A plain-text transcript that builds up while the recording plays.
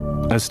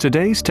As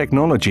today's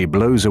technology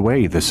blows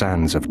away the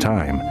sands of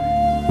time,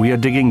 we are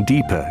digging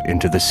deeper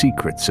into the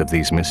secrets of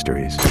these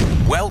mysteries.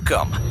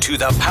 Welcome to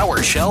the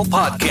PowerShell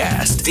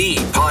Podcast, the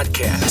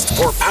podcast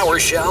for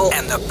PowerShell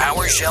and the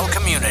PowerShell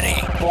community.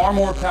 Far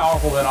more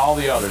powerful than all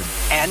the others.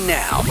 And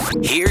now,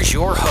 here's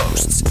your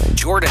hosts,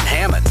 Jordan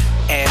Hammond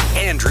and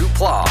Andrew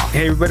Plough.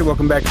 Hey everybody,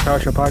 welcome back to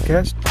PowerShell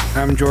Podcast.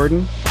 I'm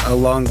Jordan,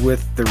 along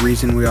with the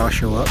reason we all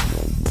show up,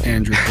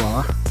 Andrew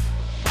Plough.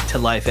 To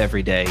life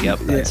every day. Yep,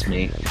 that's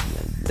me,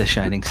 the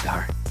shining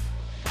star.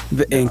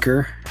 The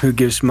anchor who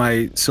gives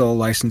my soul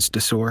license to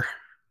soar.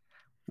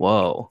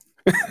 Whoa.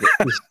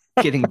 It's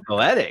getting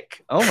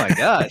poetic. Oh my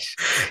gosh.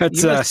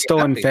 That's a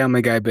stolen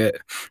Family Guy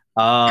bit.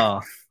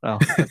 Oh,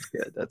 that's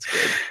good. That's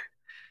good.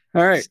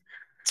 All right.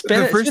 It's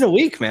been a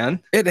week,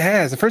 man. It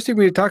has. The first thing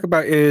we need to talk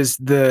about is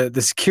the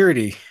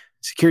security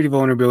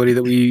vulnerability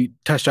that we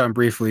touched on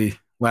briefly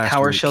last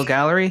week. PowerShell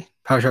Gallery?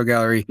 PowerShell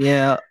Gallery.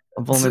 Yeah,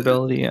 a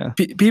vulnerability, yeah.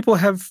 People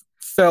have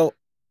felt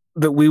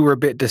that we were a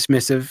bit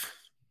dismissive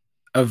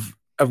of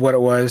what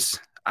it was.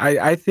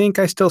 I think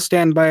I still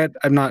stand by it.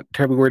 I'm not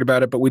terribly worried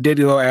about it, but we did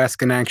go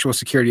ask an actual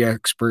security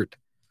expert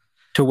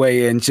to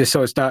weigh in, just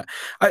so it's not.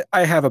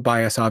 I have a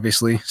bias,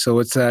 obviously, so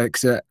it's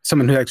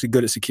someone who's actually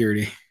good at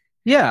security.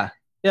 Yeah,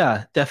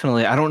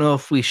 definitely. I don't know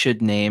if we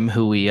should name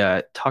who we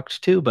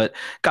talked to, but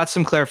got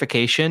some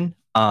clarification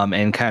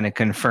and kind of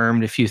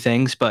confirmed a few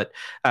things. But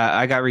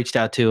I got reached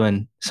out to,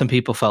 and some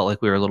people felt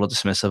like we were a little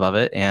dismissive of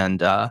it,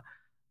 and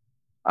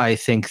I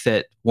think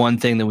that one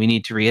thing that we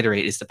need to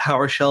reiterate is the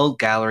PowerShell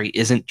Gallery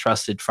isn't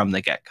trusted from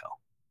the get-go,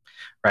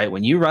 right?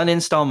 When you run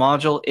install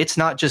module, it's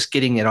not just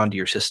getting it onto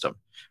your system,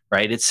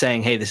 right? It's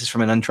saying, hey, this is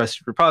from an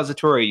untrusted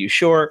repository. Are you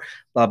sure?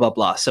 Blah, blah,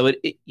 blah. So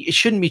it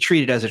shouldn't be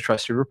treated as a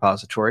trusted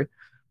repository,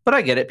 but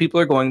I get it. People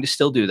are going to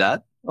still do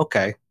that.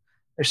 Okay,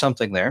 there's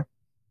something there.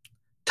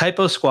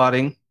 Typo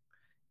squatting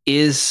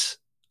is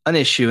an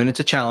issue, and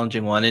it's a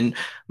challenging one, and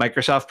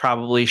Microsoft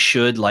probably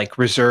should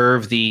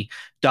reserve the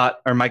dot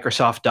or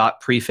Microsoft dot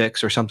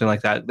prefix or something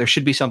like that. There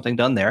should be something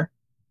done there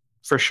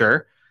for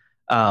sure.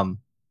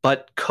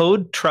 But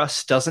code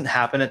trust doesn't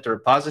happen at the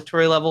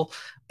repository level,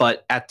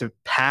 but at the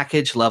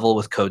package level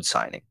with code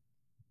signing.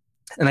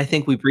 And I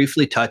think we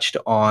briefly touched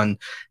on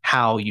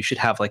how you should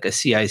have a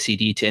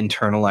CI/CD to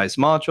internalize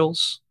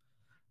modules.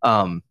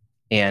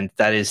 And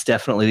that is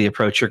definitely the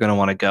approach you're going to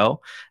want to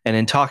go. And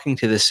in talking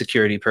to this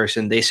security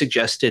person, they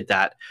suggested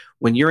that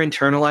when you're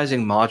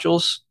internalizing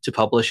modules to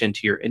publish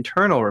into your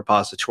internal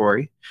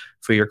repository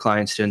for your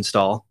clients to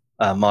install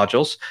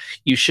modules,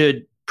 you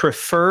should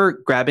prefer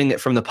grabbing it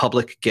from the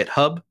public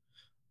GitHub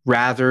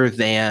rather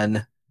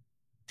than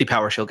the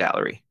PowerShell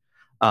Gallery.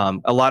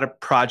 A lot of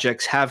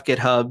projects have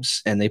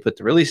GitHubs, and they put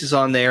the releases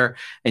on there,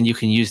 and you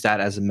can use that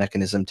as a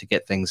mechanism to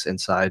get things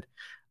inside.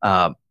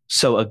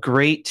 So a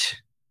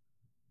great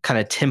kind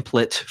of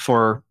template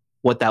for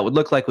what that would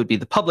look like would be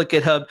the public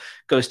GitHub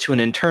goes to an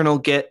internal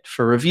Git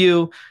for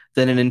review,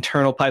 then an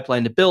internal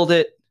pipeline to build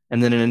it,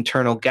 and then an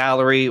internal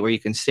gallery where you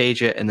can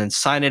stage it and then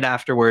sign it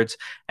afterwards,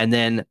 and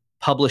then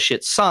publish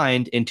it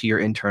signed into your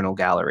internal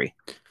gallery.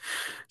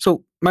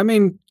 So my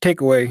main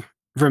takeaway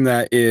from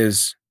that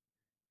is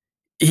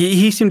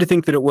he seemed to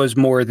think that it was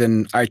more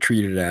than I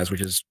treated it as,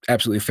 which is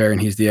absolutely fair, and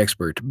he's the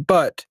expert.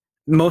 But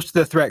most of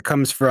the threat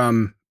comes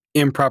from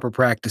improper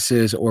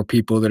practices or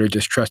people that are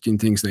just trusting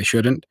things they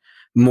shouldn't,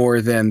 more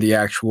than the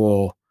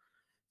actual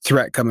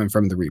threat coming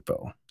from the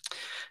repo.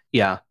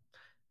 Yeah.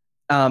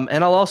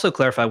 And I'll also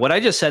clarify what I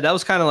just said. That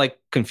was kind of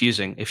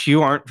confusing. If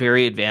you aren't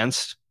very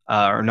advanced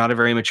or not a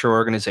very mature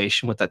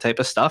organization with that type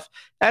of stuff,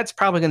 that's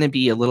probably going to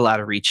be a little out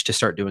of reach to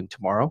start doing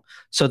tomorrow.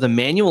 So the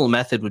manual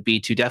method would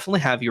be to definitely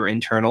have your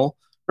internal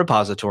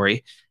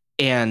repository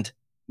and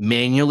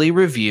manually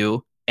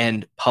review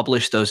and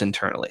publish those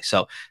internally.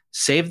 So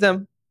save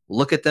them,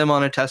 look at them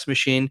on a test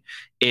machine.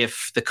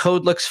 If the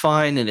code looks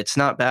fine and it's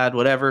not bad,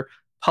 whatever,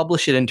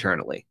 publish it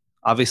internally.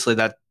 Obviously,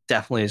 that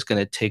definitely is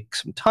going to take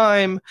some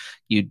time.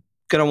 You're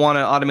going to want to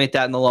automate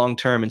that in the long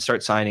term and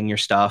start signing your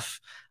stuff.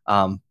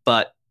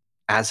 But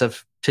as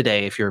of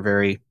today, if you're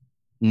very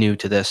new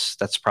to this,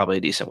 that's probably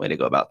a decent way to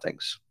go about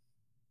things.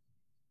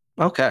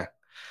 Okay.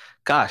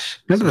 Gosh,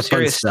 none of the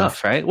serious fun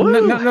stuff, right?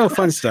 No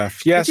fun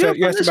stuff. You asked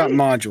about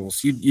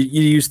modules. You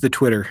used the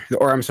Twitter,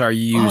 or I'm sorry,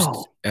 you used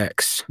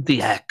X.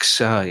 The X.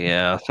 Oh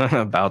yeah,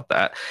 about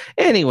that.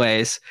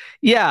 Anyways,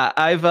 yeah,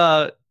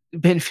 I've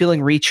been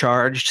feeling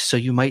recharged, so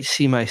you might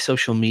see my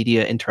social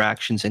media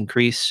interactions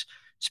increase.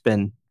 Just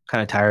been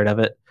kind of tired of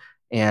it,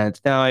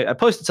 and now I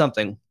posted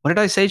something. What did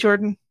I say,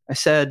 Jordan? I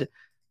said,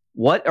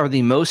 "What are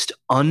the most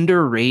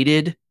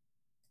underrated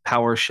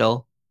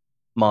PowerShell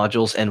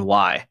modules and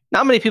why?"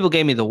 Not many people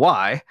gave me the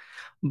why,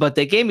 but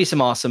they gave me some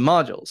awesome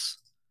modules.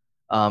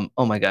 Oh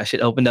my gosh,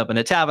 it opened up in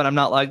a tab and I'm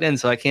not logged in,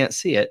 so I can't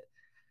see it.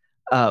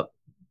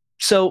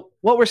 So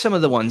what were some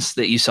of the ones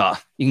that you saw?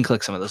 You can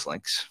click some of those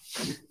links.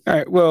 All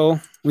right.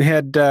 Well, we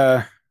had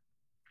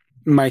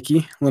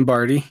Mikey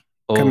Lombardi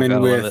come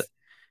in with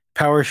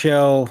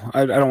PowerShell.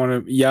 I don't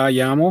want to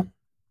YAML.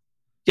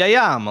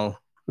 YAML.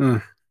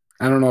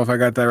 I don't know if I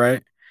got that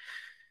right.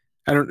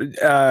 I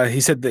don't. He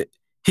said that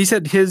He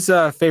said his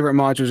favorite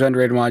modules,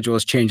 underrated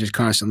modules, changes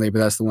constantly, but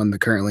that's the one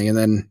that currently. And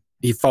then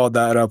he followed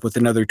that up with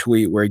another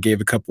tweet where he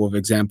gave a couple of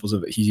examples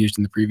of it he's used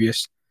in the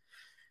previous,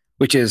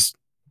 which is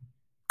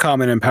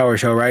common in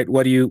PowerShell, right?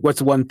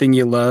 What's one thing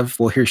you love?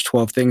 Well, here's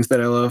 12 things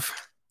that I love.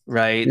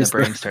 Right. The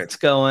brain starts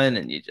going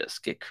and you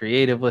just get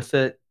creative with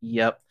it.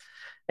 Yep.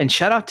 And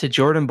shout out to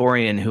Jordan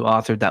Borian, who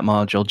authored that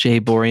module,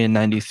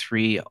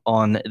 jborian93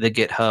 on the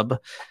GitHub.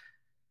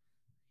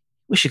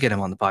 We should get him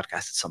on the podcast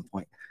at some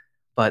point.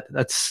 But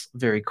that's a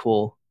very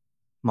cool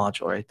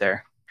module right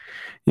there.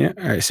 Yeah.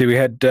 All right. So we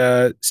had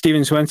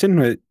Steven Swenson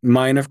with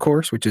mine, of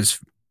course, which is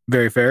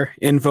very fair.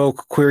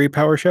 Invoke query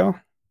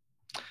PowerShell.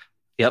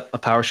 Yep. A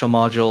PowerShell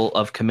module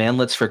of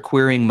commandlets for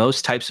querying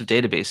most types of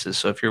databases.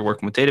 So if you're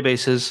working with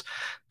databases,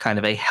 kind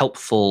of a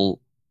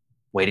helpful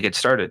way to get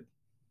started.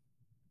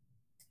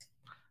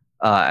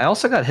 I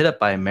also got hit up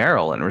by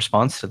Merrill in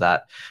response to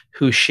that,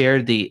 who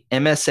shared the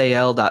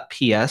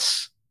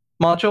msal.ps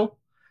module,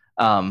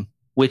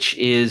 which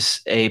is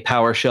a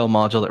PowerShell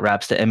module that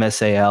wraps the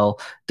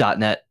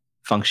msal.net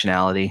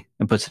functionality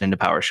and puts it into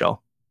PowerShell.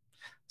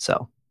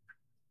 So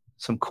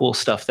some cool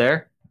stuff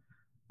there.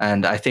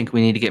 And I think we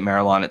need to get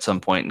Merrill on at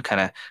some point and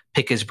kind of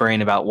pick his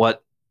brain about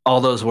what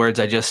all those words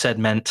I just said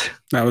meant.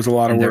 That was a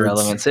lot of words.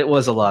 Relevance. It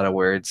was a lot of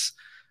words.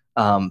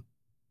 The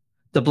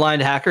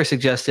blind hacker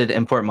suggested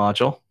import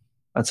module.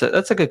 That's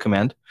a good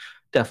command.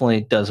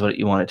 Definitely does what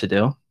you want it to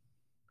do.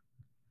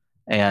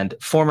 And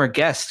former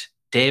guest,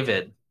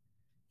 David,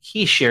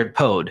 he shared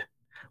Pod,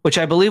 which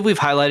I believe we've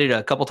highlighted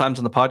a couple times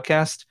on the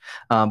podcast,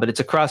 but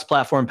it's a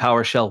cross-platform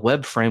PowerShell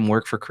web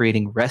framework for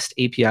creating REST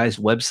APIs,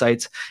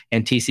 websites,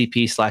 and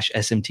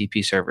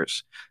TCP/SMTP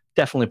servers.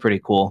 Definitely pretty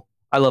cool.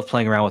 I love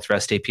playing around with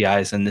REST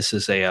APIs, and this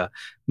is a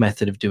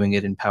method of doing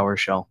it in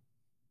PowerShell.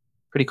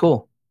 Pretty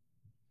cool.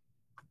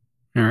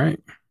 All right.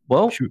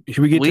 Well, should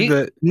we get to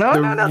the...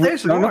 No,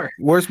 there's more. No.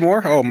 Where's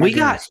more? Oh, my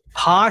goodness. Got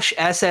Posh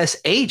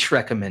SSH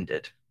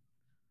recommended.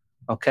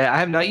 Okay, I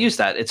have not used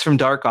that. It's from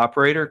Dark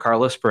Operator,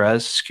 Carlos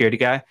Perez, security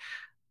guy.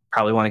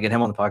 Probably want to get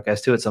him on the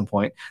podcast too at some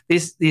point.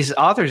 These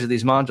authors of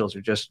these modules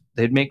are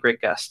they'd make great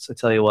guests, I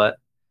tell you what.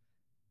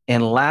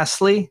 And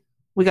lastly,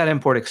 we got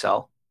Import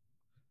Excel.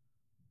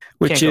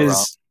 Which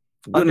is,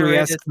 when we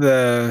ask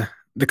the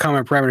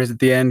comment parameters at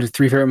the end,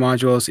 3 favorite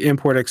modules,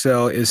 Import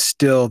Excel is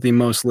still the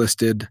most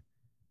listed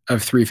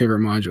of 3 favorite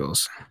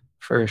modules.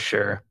 For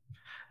sure.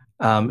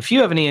 If you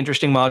have any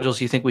interesting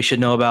modules you think we should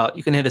know about,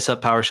 you can hit us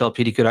up,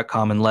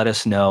 PowerShellPDQ.com, and let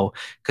us know,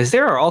 because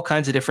there are all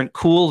kinds of different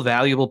cool,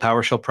 valuable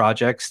PowerShell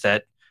projects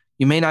that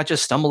you may not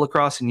just stumble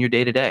across in your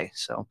day-to-day.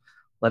 So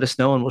let us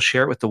know, and we'll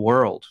share it with the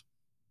world.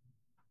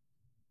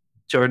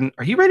 Jordan,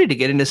 are you ready to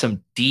get into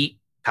some deep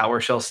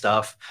PowerShell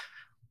stuff?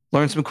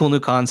 Learn some cool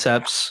new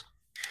concepts?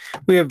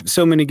 We have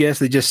so many guests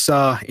that just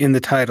saw in the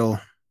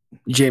title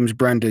James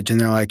Brundage, and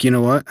they're like, you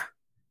know what?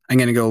 I'm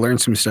going to go learn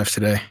some stuff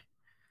today.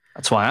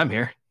 That's why I'm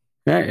here.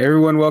 All right,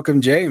 everyone, welcome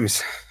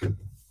James.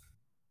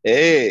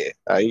 Hey,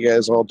 how you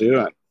guys all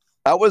doing?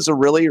 That was a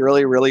really,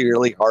 really, really,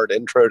 really hard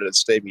intro to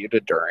stay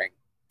muted during.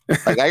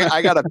 Like,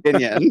 I got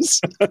opinions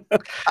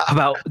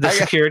about the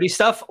security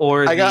stuff,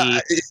 or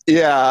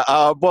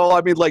well,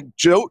 I mean, like,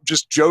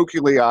 just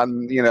jokingly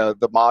on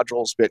the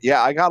modules bit.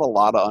 Yeah, I got a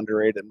lot of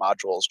underrated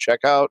modules. Check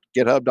out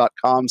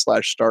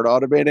github.com/start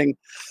automating.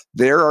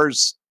 There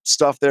is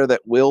stuff there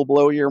that will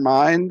blow your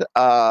mind,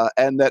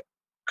 and that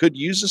could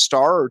use a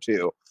star or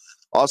two.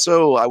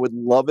 Also, I would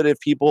love it if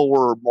people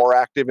were more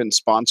active in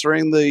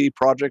sponsoring the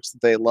projects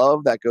that they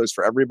love. That goes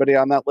for everybody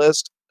on that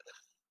list.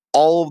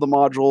 All of the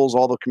modules,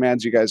 all the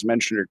commands you guys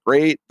mentioned are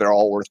great. They're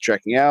all worth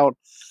checking out.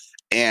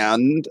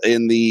 And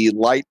in the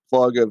light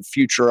plug of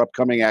future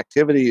upcoming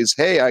activities,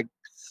 hey, I'm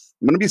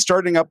going to be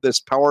starting up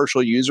this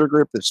PowerShell user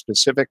group, this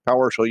specific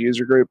PowerShell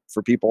user group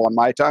for people on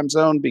my time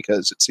zone,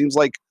 because it seems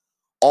like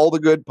all the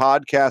good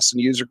podcasts and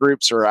user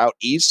groups are out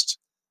east,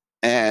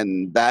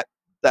 and that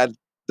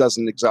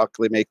doesn't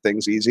exactly make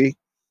things easy.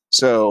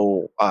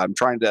 So I'm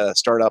trying to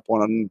start up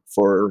one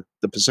for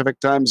the Pacific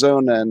time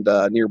zone and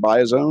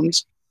nearby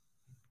zones.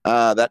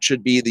 That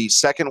should be the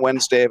second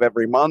Wednesday of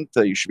every month.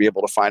 You should be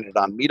able to find it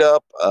on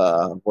Meetup.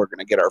 We're going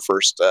to get our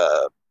first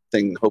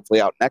thing hopefully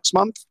out next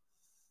month.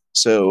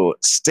 So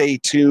stay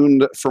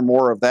tuned for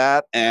more of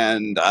that.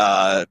 And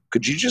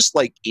could you just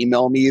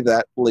email me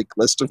that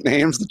list of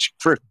names that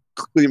you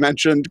quickly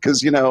mentioned?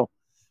 Because,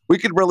 we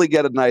could really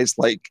get a nice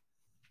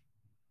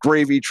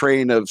gravy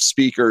train of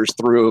speakers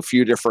through a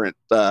few different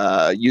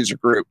user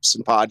groups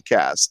and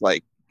podcasts.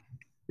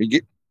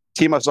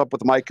 Team us up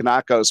with Mike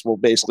Kanakos. We'll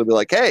basically be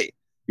like, hey,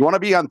 you want to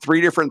be on 3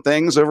 different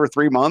things over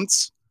 3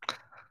 months?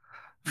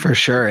 For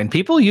sure. And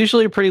people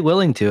usually are pretty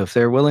willing to. If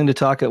they're willing to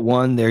talk at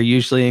one, they're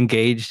usually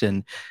engaged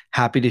and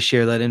happy to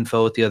share that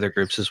info with the other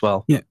groups as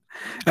well. Yeah.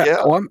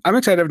 Well, I'm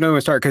excited to know when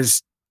to start,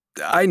 because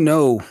I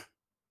know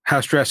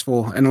how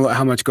stressful and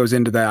how much goes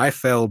into that. I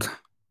failed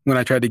when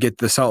I tried to get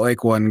the Salt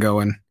Lake one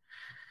going.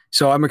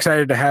 So I'm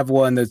excited to have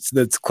one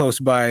that's close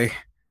by,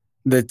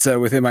 that's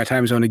within my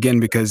time zone again,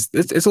 because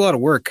it's a lot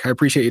of work. I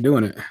appreciate you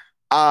doing it.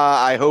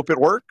 I hope it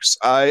works.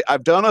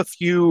 I've done a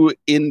few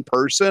in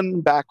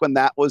person back when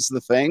that was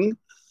the thing.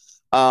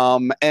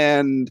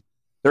 And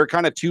there are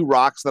kind of two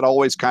rocks that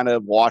always kind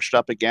of washed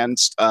up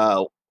against.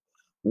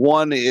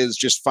 One is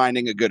just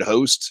finding a good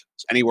host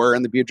anywhere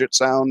in the Puget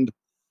Sound.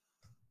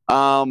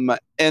 And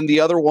the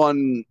other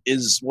one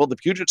is, well, the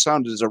Puget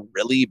Sound is a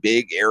really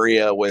big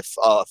area with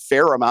a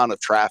fair amount of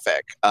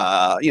traffic.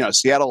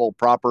 Seattle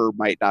proper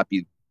might not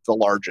be the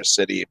largest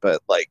city,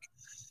 but like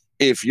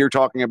if you're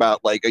talking about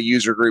like a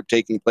user group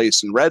taking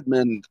place in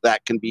Redmond,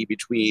 that can be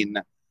between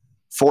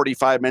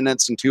 45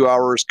 minutes and 2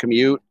 hours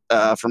commute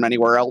from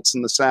anywhere else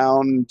in the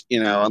Sound,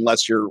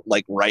 unless you're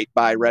like right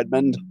by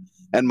Redmond.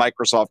 And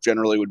Microsoft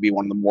generally would be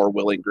one of the more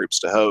willing groups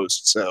to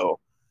host. So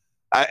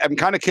I'm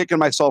kind of kicking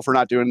myself for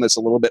not doing this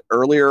a little bit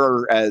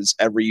earlier as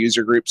every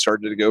user group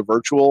started to go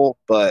virtual,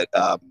 but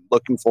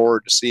looking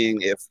forward to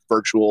seeing if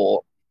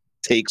virtual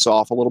takes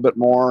off a little bit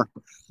more,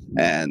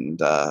 and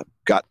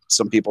got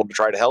some people to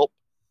try to help.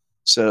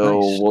 So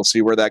Nice. We'll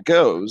see where that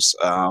goes.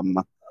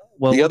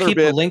 We'll keep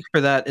a link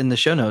for that in the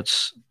show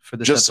notes for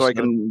this just episode.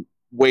 so I can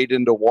wade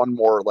into one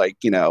more,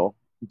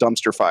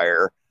 dumpster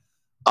fire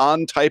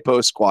on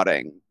typo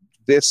squatting.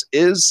 This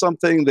is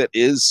something that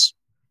is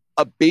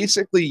a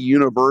basically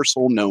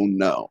universal known.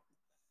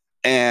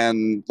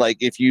 And like,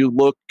 if you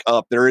look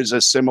up, there is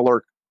a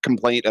similar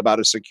complaint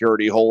about a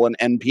security hole in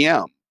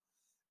NPM.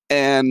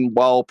 And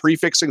while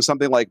prefixing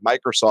something like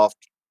Microsoft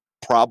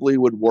probably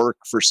would work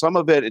for some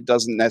of it, it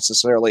doesn't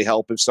necessarily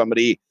help if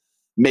somebody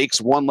makes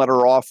one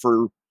letter off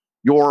for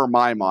your or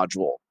my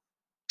module.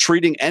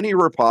 Treating any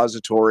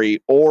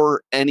repository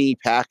or any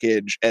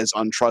package as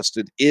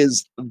untrusted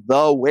is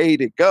the way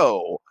to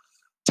go.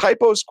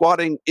 Typo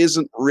squatting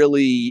isn't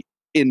really,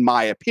 in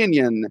my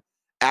opinion,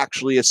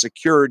 actually a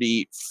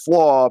security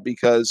flaw,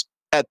 because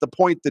at the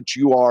point that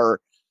you are,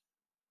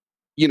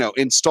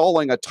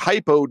 installing a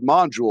typoed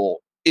module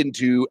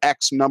into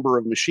X number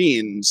of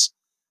machines,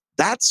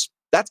 that's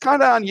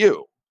kind of on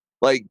you.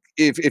 Like,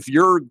 if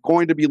you're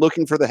going to be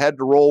looking for the head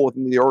to roll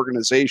within the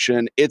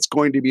organization, it's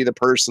going to be the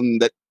person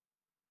that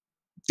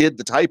did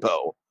the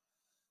typo.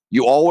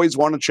 You always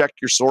want to check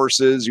your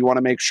sources. You want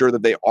to make sure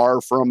that they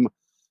are from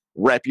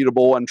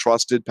reputable and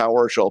trusted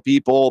PowerShell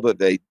people, that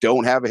they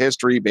don't have a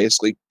history.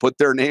 Basically, put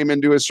their name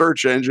into a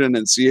search engine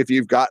and see if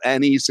you've got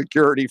any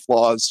security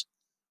flaws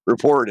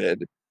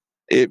reported.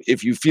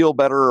 If you feel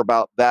better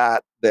about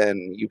that,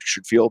 then you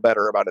should feel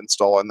better about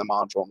installing the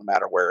module no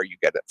matter where you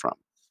get it from.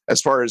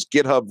 As far as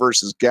GitHub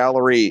versus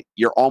Gallery,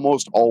 you're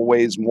almost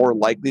always more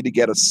likely to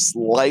get a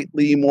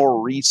slightly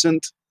more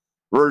recent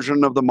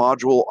version of the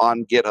module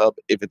on GitHub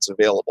if it's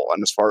available.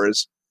 And as far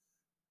as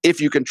if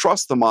you can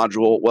trust the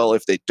module, well,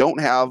 if they don't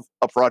have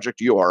a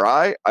project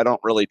URI, I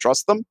don't really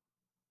trust them.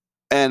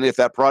 And if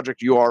that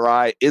project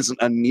URI isn't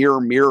a near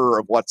mirror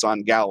of what's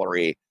on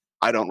Gallery,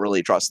 I don't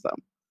really trust them.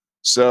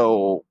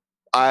 So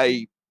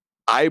I'm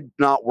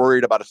not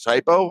worried about a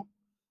typo.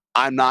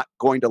 I'm not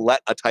going to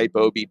let a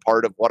typo be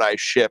part of what I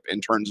ship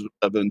in terms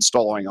of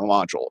installing a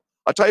module.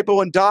 A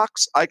typo in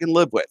docs, I can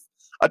live with.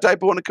 A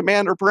typo in a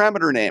command or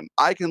parameter name,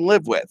 I can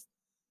live with.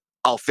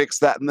 I'll fix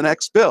that in the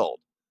next build.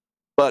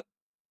 But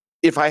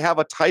if I have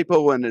a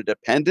typo in a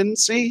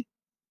dependency,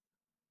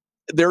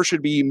 there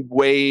should be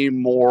way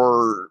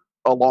more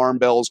alarm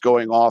bells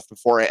going off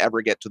before I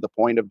ever get to the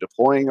point of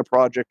deploying a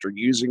project or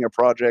using a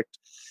project.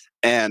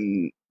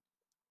 And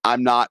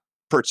I'm not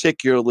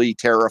particularly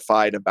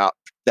terrified about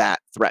that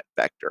threat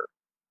vector.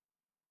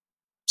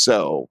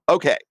 So,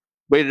 okay,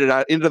 waded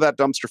out into that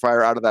dumpster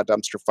fire, out of that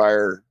dumpster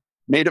fire.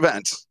 Main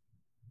event.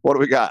 What do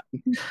we got?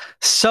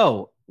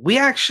 So we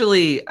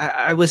actually,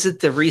 I was at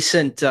the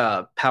recent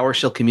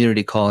PowerShell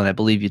community call, and I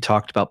believe you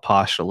talked about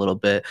Posh a little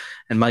bit,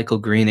 and Michael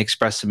Green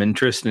expressed some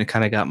interest, and it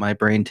kind of got my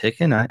brain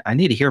ticking. I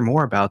need to hear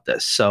more about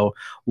this. So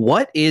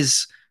what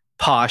is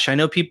Posh? I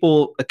know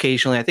people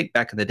occasionally, I think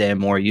back in the day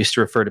more, used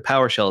to refer to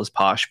PowerShell as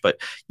Posh,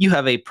 but you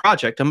have a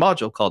project, a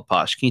module called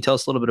Posh. Can you tell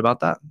us a little bit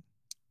about that?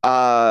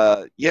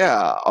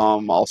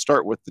 I'll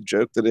start with the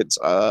joke that it's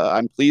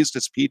I'm pleased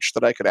as peach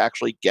that I could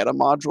actually get a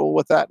module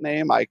with that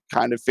name. I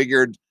kind of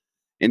figured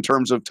in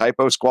terms of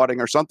typo squatting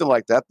or something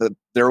like that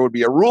there would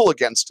be a rule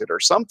against it or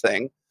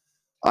something.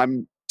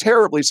 I'm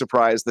terribly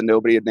surprised that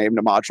nobody had named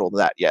a module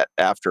that yet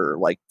after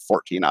like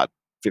 15 odd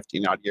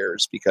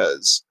years,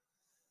 because,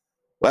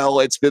 well,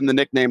 it's been the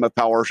nickname of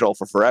PowerShell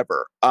for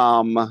forever.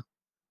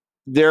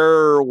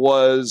 There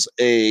was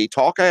a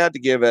talk I had to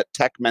give at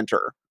Tech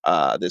Mentor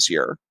this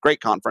year. Great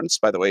conference,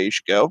 by the way, you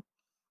should go.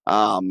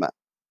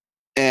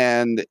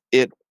 And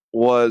it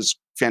was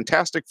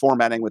fantastic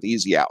formatting with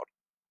Easy Out.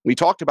 We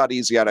talked about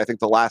Easy Out, I think,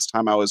 the last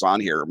time I was on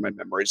here. My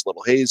memory's a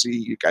little hazy.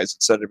 You guys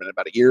had said it in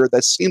about a year.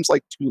 That seems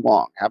like too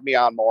long. Have me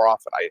on more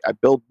often. I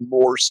build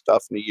more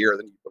stuff in a year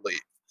than you believe.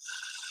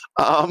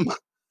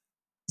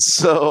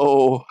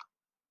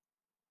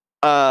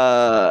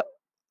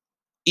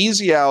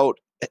 Easy Out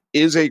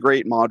is a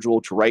great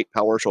module to write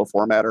PowerShell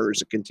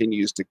formatters. It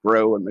continues to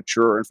grow and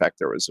mature. In fact,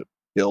 there was a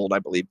build, I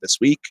believe, this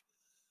week.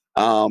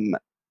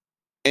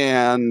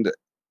 And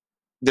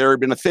there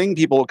had been a thing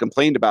people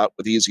complained about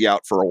with Easy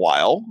Out for a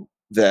while,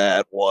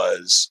 that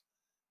was,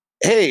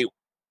 hey,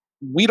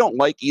 we don't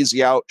like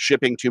easy out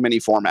shipping too many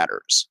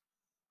formatters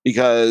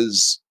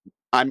because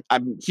I'm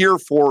here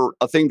for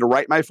a thing to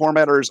write my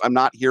formatters. I'm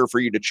not here for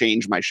you to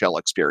change my shell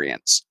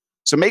experience.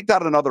 So make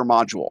that another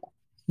module.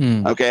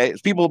 Okay.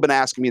 People have been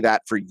asking me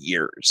that for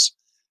years.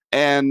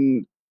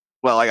 And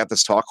well, I got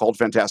this talk called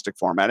Fantastic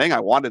Formatting. I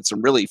wanted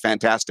some really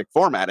fantastic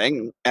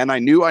formatting, and I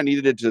knew I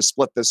needed to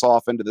split this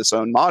off into this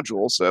own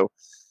module. So,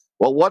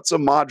 well, what's a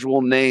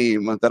module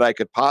name that I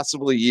could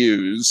possibly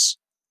use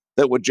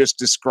that would just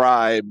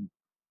describe,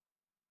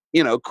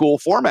 cool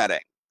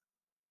formatting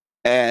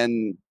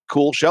and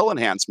cool shell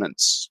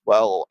enhancements?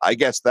 Well, I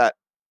guess that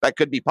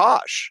could be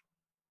Posh.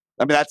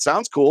 I mean, that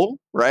sounds cool,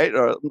 right?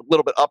 Or a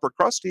little bit upper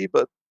crusty,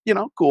 but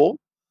cool.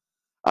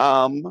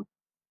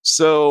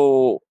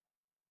 So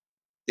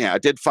I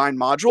did find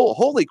module.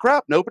 Holy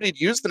crap, nobody'd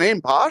used the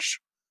name Posh.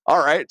 All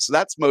right, so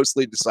that's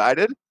mostly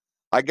decided.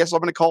 I guess I'm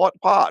going to call it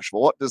Posh.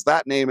 Well, what does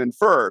that name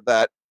infer?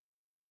 That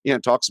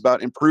talks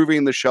about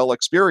improving the shell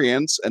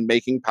experience and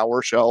making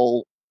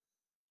PowerShell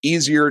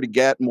easier to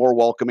get, more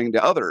welcoming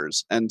to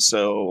others. And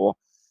so,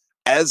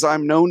 as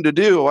I'm known to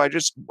do, I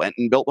just went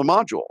and built a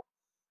module.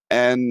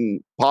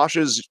 And Posh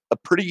is a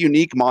pretty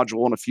unique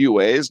module in a few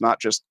ways,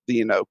 not just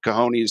the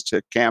cojones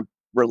to camp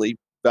really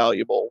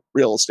valuable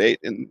real estate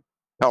in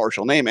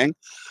PowerShell naming,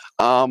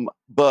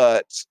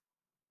 but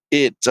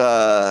it's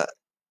a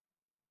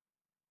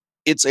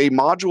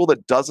module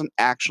that doesn't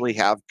actually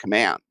have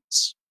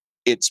commands.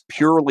 It's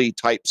purely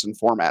types and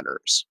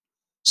formatters.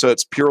 So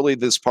it's purely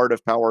this part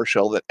of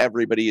PowerShell that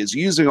everybody is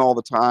using all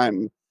the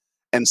time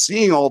and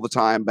seeing all the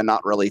time, but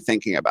not really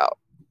thinking about.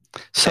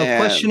 So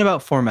question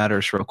about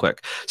formatters real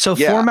quick. So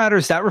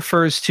formatters, that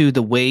refers to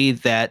the way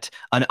that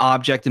an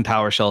object in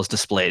PowerShell is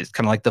displayed,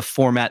 kind of like the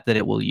format that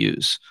it will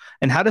use.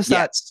 And how does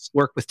that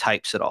work with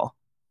types at all?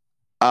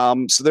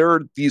 So there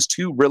are these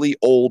two really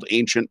old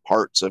ancient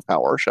parts of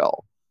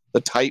PowerShell, the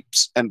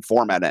types and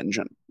format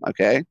engine,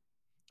 okay?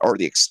 Or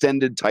the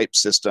extended type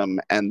system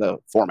and the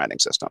formatting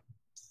system.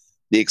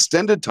 The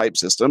extended type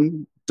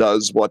system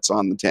does what's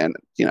on the tin.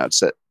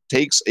 It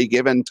takes a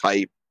given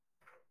type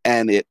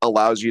and it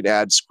allows you to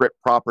add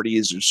script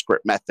properties or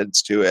script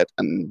methods to it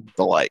and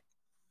the like.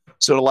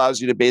 So it allows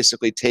you to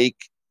basically take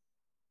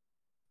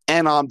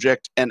an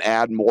object and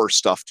add more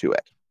stuff to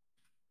it.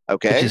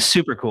 Okay. Which is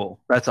super cool.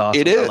 That's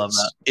awesome. It is. I love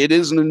that. It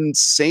is an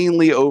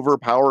insanely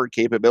overpowered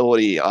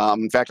capability.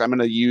 In fact, I'm going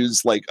to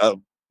use like a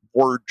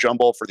word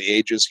jumble for the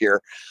ages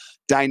here.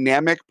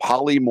 Dynamic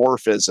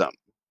polymorphism,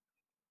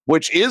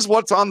 which is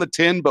what's on the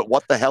tin, but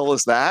what the hell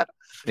is that?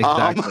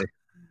 Exactly.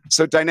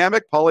 So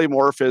dynamic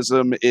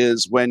polymorphism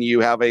is when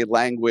you have a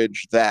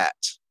language that,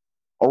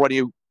 or when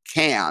you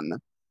can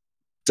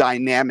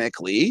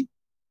dynamically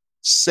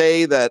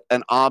say that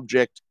an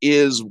object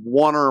is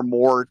one or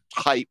more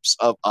types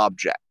of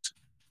object.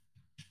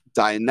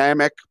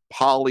 Dynamic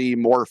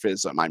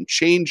polymorphism. I'm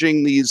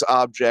changing these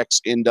objects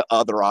into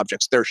other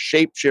objects. They're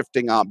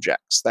shape-shifting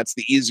objects. That's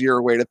the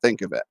easier way to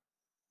think of it.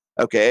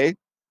 Okay?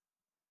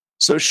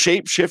 So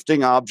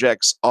shape-shifting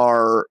objects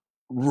are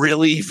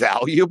really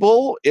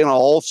valuable in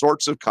all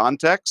sorts of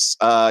contexts.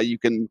 You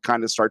can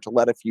kind of start to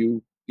let a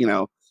few,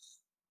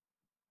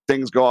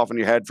 things go off in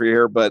your head for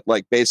here, but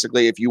like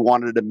basically if you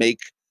wanted to make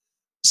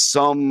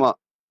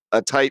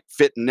a type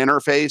fit an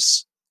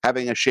interface,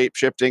 having a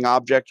shape-shifting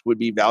object would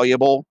be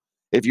valuable.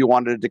 If you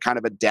wanted to kind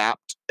of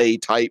adapt a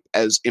type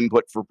as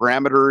input for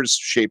parameters,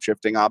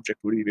 shape-shifting object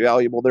would be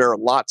valuable. There are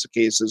lots of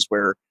cases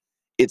where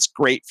it's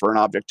great for an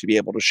object to be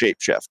able to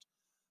shapeshift.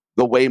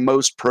 The way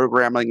most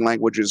programming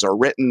languages are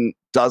written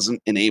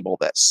doesn't enable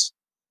this.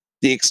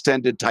 The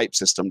extended type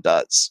system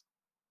does.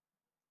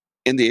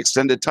 In the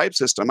extended type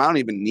system, I don't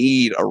even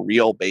need a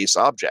real base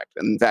object.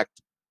 And in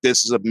fact,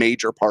 this is a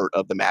major part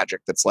of the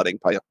magic that's letting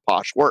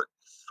Posh work.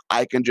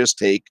 I can just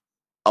take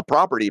a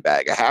property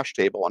bag, a hash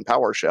table in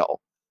PowerShell,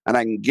 and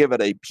I can give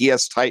it a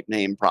PS type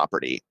name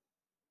property.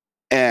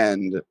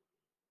 And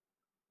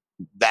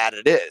that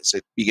it is.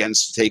 It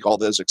begins to take all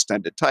those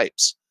extended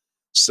types.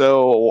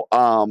 So,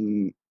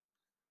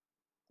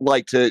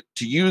 like to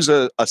use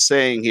a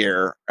saying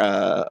here,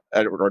 or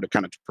to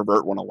kind of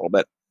pervert one a little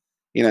bit,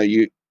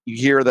 you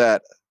hear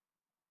that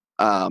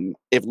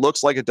if it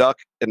looks like a duck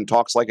and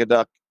talks like a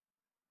duck,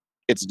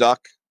 it's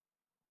duck,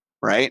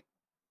 right?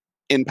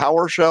 In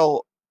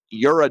PowerShell,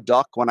 you're a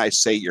duck when I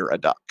say you're a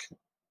duck.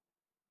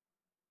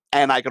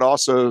 And I could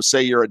also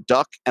say you're a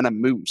duck and a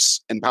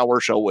moose, and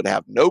PowerShell would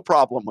have no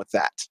problem with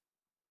that.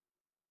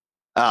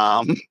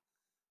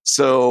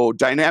 So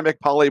dynamic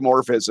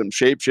polymorphism,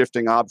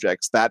 shape-shifting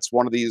objects, that's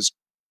one of these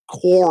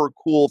core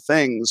cool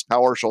things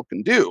PowerShell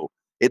can do.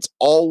 It's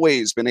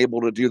always been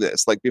able to do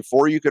this. Like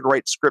before you could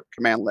write script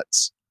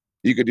commandlets,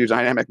 you could do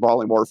dynamic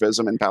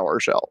polymorphism in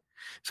PowerShell.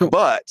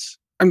 But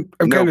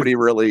nobody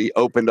really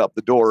opened up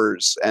the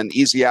doors, and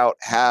Easy Out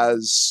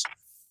has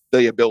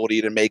the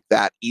ability to make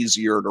that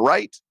easier to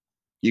write.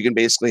 You can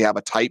basically have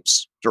a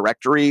types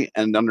directory,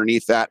 and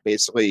underneath that,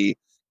 basically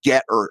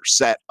get or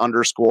set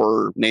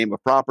underscore name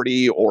of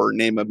property or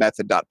name of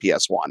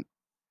method.ps1.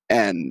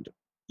 And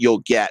you'll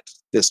get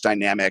this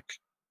dynamic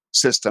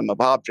system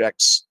of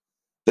objects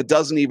that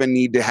doesn't even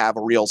need to have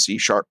a real C#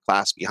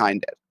 class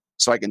behind it.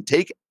 So I can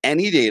take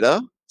any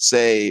data,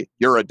 say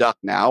you're a duck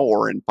now,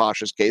 or in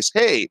Posh's case,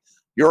 hey,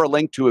 you're a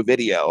link to a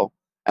video,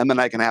 and then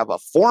I can have a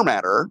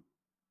formatter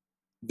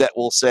that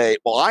will say,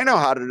 well, I know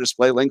how to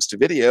display links to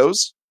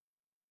videos.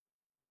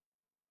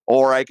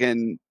 Or I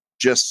can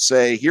just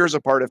say, here's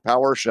a part of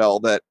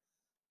PowerShell that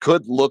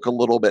could look a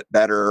little bit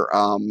better.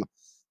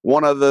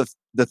 One of the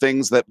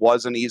things that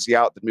was an easy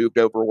out that moved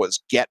over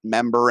was get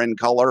member in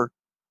color.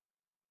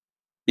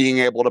 Being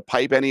able to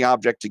pipe any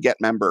object to get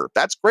member.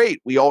 That's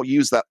great. We all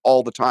use that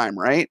all the time,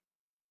 right?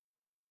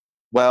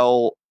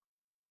 Well,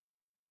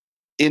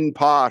 in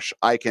Posh,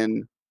 I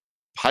can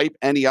pipe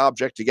any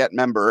object to get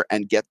member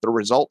and get the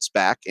results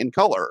back in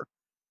color.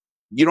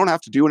 You don't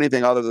have to do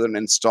anything other than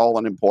install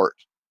and import.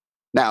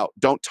 Now,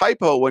 don't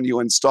typo when you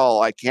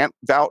install. I can't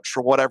vouch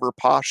for whatever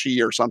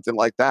Poshy or something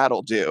like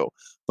that'll do.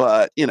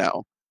 But,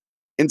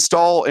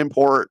 install,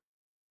 import,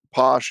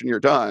 Posh, and you're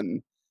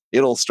done.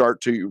 It'll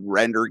start to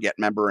render get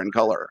member in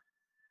color.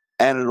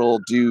 And it'll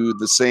do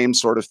the same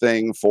sort of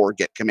thing for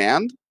get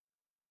command.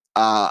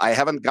 I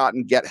haven't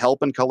gotten get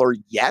help in color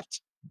yet,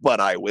 but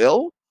I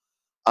will.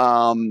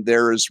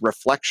 There's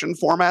reflection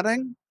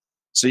formatting.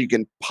 So you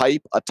can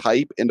pipe a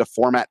type into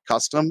format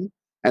custom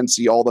and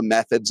see all the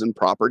methods and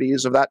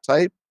properties of that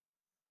type.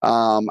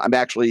 I'm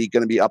actually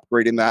going to be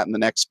upgrading that in the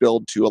next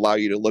build to allow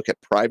you to look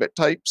at private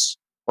types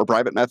or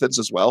private methods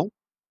as well.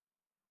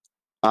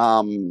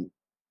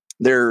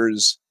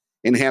 There's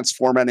enhanced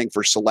formatting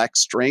for select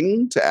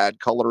string to add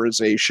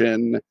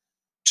colorization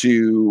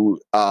to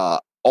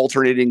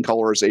alternating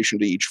colorization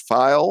to each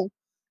file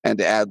and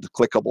to add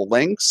clickable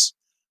links.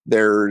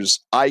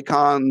 There's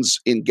icons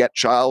in get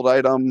child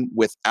item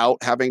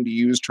without having to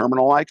use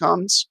terminal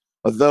icons,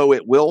 although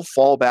it will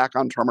fall back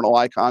on terminal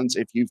icons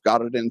if you've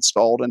got it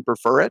installed and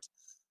prefer it.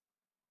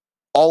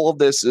 All of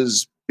this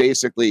is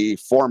basically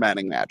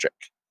formatting magic.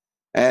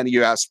 And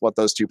you asked what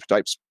those two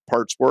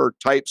parts were.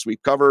 Types we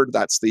covered.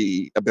 That's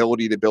the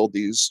ability to build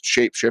these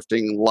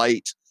shape-shifting,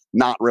 light,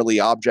 not really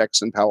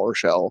objects in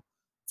PowerShell.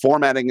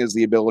 Formatting is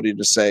the ability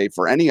to say,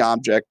 for any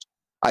object,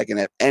 I can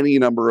have any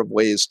number of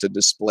ways to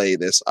display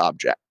this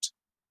object.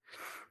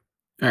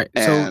 All right.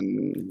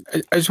 And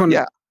so I just want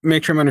to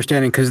make sure I'm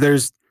understanding, because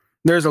there's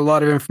a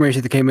lot of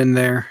information that came in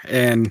there,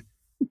 and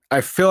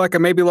I feel like I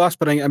may be lost,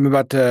 but I'm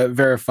about to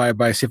verify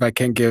by see if I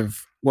can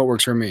give what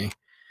works for me.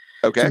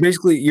 Okay. So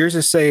basically, yours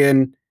is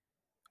saying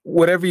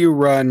whatever you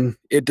run,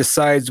 it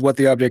decides what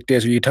the object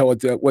is, or you tell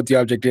what the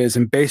object is,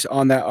 and based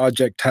on that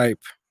object type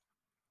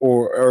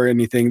or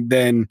anything,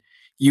 then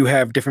you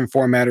have different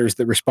formatters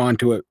that respond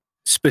to it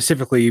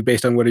specifically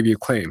based on whatever you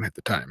claim at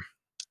the time.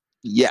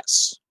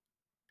 Yes.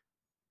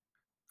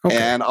 Okay.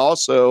 And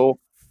also,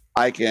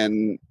 I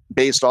can,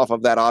 based off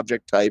of that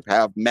object type,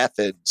 have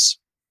methods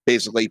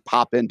basically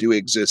pop into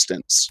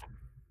existence.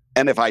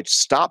 And if I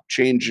stop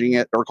changing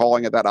it or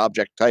calling it that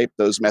object type,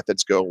 those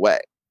methods go away.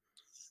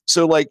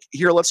 So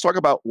here, let's talk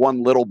about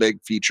one little big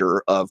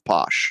feature of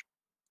Posh.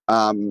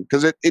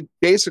 Because it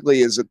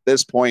basically is at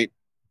this point,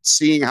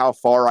 seeing how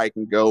far I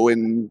can go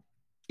in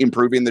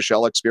improving the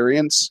shell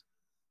experience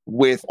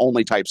with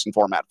only types and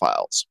format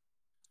files.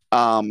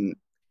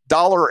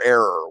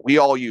 $error. We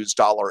all use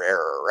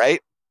 $error, right?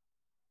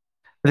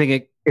 I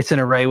think it's an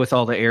array with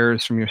all the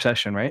errors from your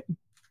session, right?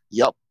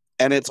 Yep.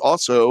 And it's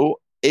also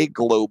a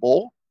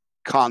global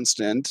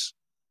constant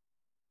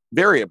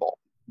variable.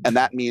 And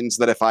that means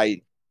that if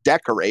I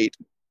decorate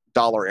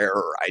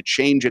 $error, I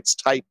change its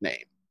type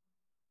name,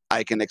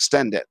 I can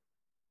extend it.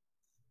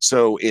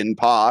 So in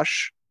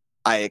Posh,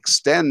 I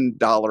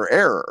extend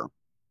 $error,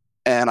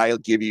 and I'll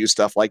give you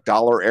stuff like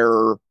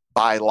 $error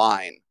by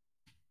line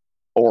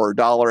or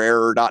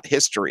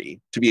 $error.history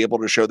to be able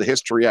to show the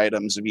history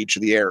items of each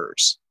of the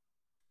errors.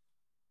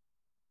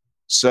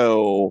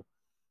 So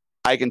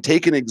I can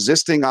take an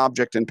existing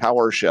object in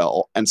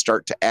PowerShell and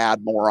start to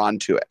add more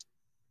onto it.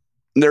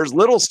 And there's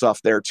little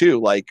stuff there too,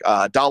 like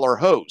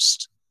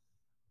 $host.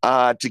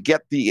 To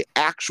get the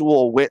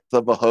actual width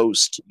of a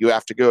host, you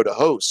have to go to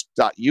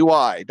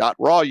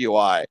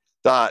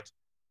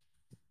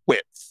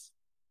host.ui.rawui.width,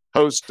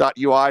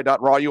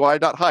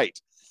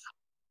 host.ui.rawui.height.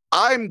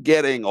 I'm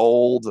getting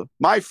old.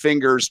 My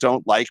fingers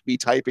don't like me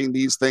typing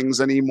these things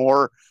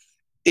anymore.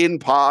 In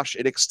Posh,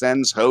 it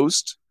extends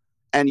host,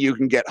 and you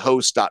can get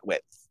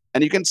host.width.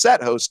 And you can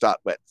set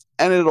host.width,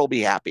 and it'll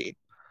be happy.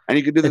 And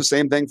you can do the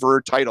same thing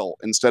for title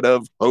instead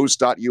of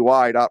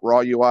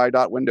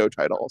host.ui.rawui.window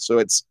title. So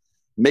it's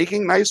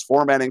making nice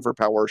formatting for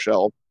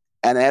PowerShell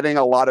and adding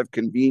a lot of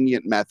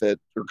convenience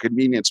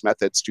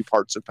methods to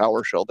parts of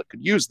PowerShell that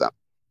could use them.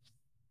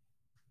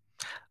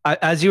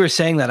 As you were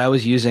saying that,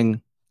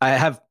 I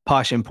have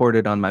Posh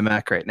imported on my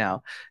Mac right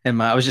now,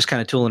 and I was just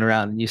kind of tooling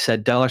around, and you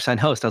said $host. I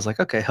was like,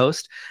 okay,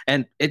 host,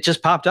 and it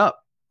just popped up.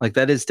 Like,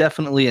 that is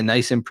definitely a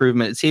nice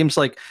improvement. It seems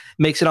like it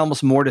makes it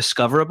almost more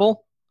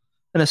discoverable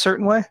in a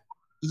certain way.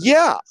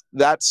 Yeah,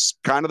 that's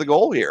kind of the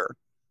goal here.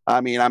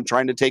 I mean, I'm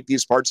trying to take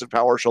these parts of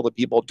PowerShell that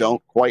people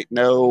don't quite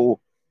know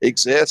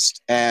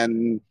exist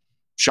and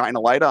shine a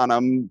light on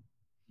them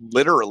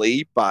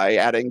literally by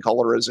adding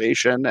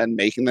colorization and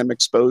making them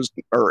exposed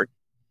or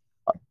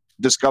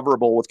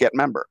discoverable with Get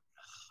Member.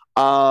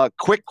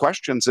 Quick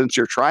question, since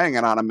you're trying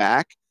it on a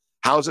Mac,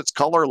 how's its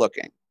color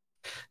looking?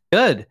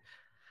 Good.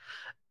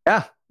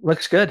 Yeah,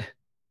 looks good.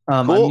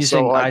 I'm Cool. using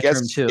So I iTerm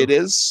guess too. it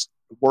is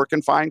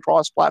working fine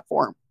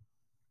cross-platform.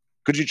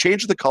 Could you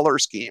change the color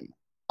scheme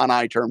on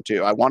iTerm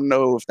too? I want to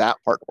know if that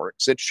part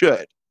works. It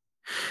should.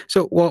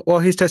 So while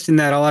he's testing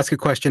that, I'll ask a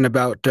question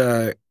about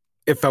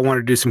if I want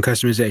to do some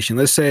customization.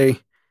 Let's say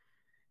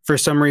for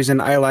some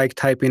reason I like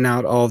typing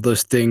out all of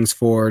those things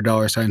for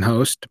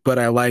 $host, but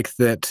I like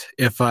that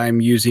if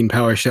I'm using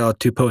PowerShell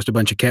to post a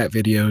bunch of cat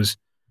videos,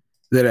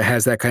 that it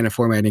has that kind of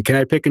formatting. Can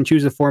I pick and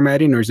choose the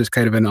formatting, or is this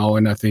kind of an all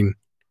or nothing?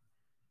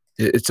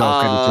 It's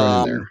all kind of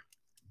thrown in there.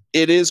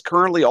 It is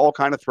currently all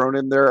kind of thrown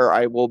in there.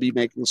 I will be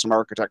making some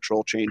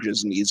architectural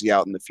changes in Easy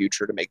Out in the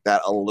future to make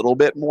that a little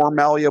bit more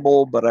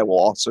malleable, but I will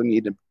also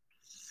need to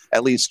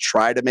at least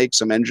try to make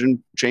some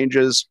engine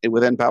changes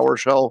within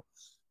PowerShell.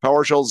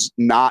 PowerShell's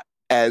not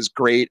as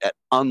great at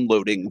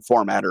unloading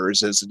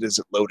formatters as it is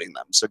at loading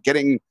them. So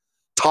getting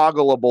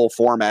toggleable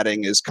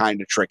formatting is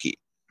kind of tricky.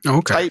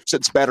 Okay. Types,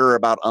 it's better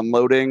about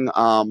unloading.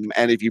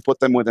 And if you put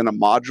them within a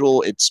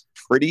module, it's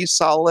pretty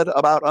solid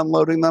about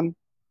unloading them.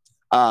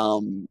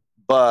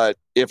 But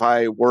if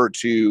I were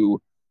to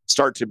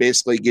start to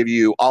basically give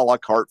you a la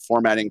carte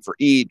formatting for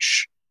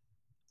each,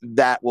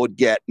 that would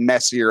get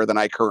messier than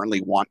I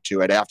currently want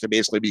to. I'd have to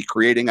basically be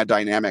creating a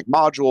dynamic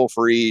module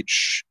for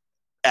each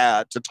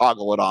to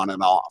toggle it on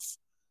and off.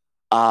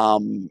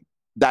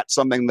 That's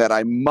something that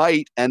I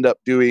might end up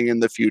doing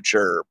in the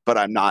future, but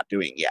I'm not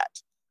doing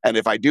yet. And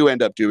if I do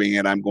end up doing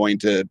it, I'm going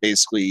to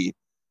basically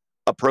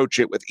approach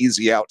it with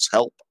Easy Out's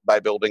help by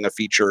building a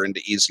feature into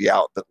Easy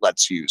Out that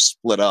lets you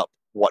split up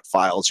what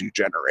files you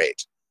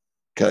generate,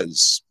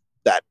 because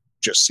that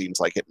just seems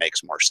like it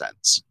makes more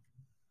sense.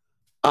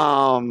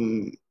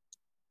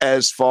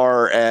 As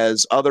far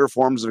as other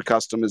forms of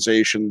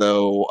customization,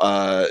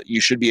 though, you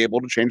should be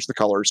able to change the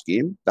color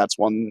scheme. That's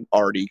one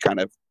already kind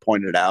of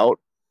pointed out.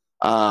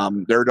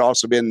 There had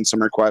also been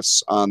some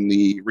requests on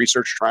the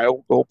Research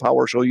Trial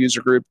PowerShell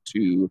user group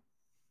to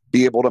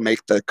be able to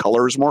make the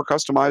colors more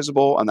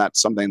customizable, and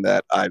that's something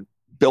that I've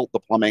built the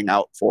plumbing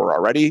out for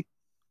already,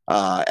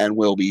 and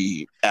will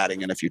be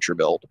adding in a future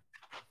build.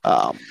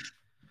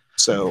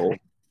 So,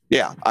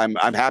 yeah, I'm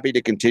happy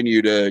to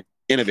continue to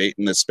innovate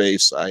in this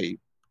space. I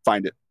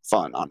find it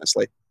fun,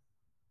 honestly.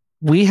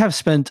 We have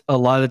spent a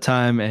lot of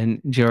time,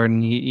 and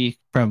Jordan, you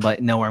probably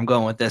know where I'm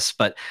going with this,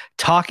 but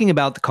talking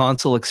about the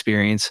console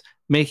experience,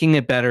 making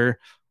it better,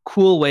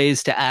 cool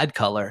ways to add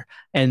color.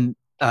 And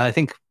I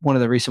think one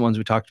of the recent ones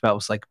we talked about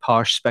was like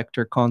Posh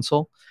Spectre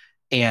console.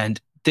 And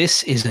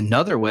this is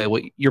another way,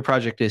 what your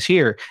project is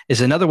here,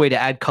 is another way to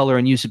add color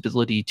and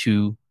usability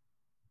to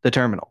the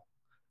terminal,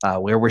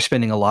 where we're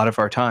spending a lot of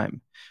our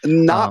time.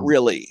 Not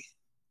really.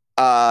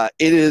 It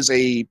is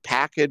a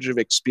package of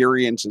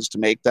experiences to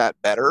make that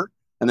better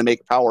and to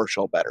make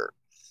PowerShell better.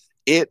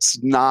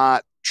 It's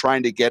not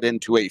trying to get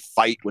into a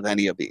fight with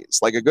any of these.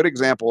 Like a good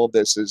example of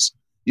this is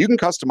you can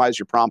customize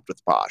your prompt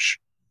with Posh.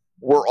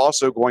 We're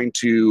also going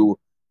to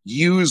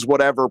use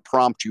whatever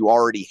prompt you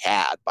already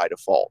had by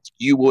default.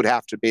 You would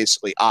have to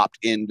basically opt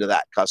into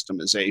that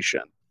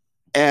customization.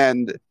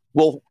 And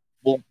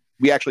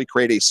we actually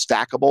create a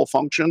stackable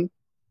function.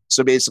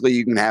 So basically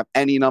you can have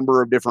any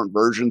number of different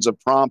versions of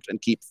prompt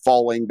and keep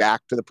falling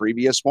back to the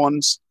previous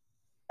ones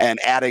and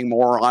adding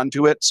more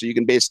onto it. So you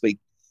can basically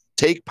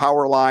take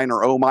Powerline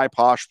or Oh My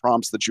Posh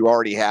prompts that you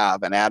already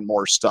have and add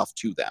more stuff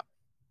to them.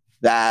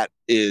 That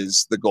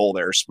is the goal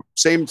there.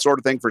 Same sort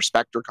of thing for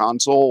Spectre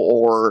console,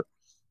 or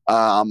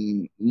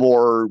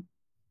more,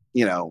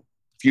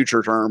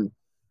 future term.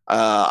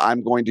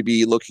 I'm going to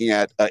be looking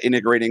at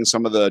integrating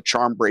some of the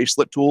charm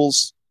bracelet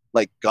tools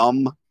like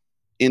Gum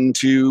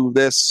into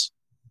this.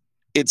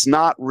 It's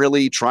not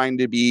really trying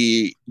to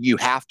be, you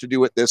have to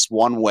do it this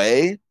one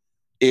way.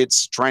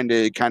 It's trying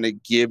to kind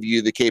of give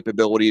you the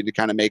capability to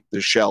kind of make the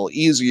shell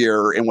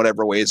easier in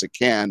whatever ways it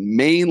can,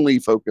 mainly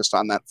focused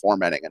on that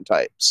formatting and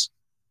types.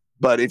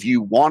 But if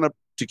you want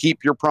to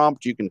keep your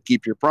prompt, you can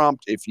keep your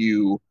prompt. If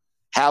you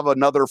have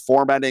another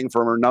formatting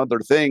from another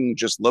thing,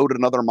 just load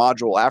another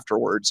module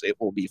afterwards. It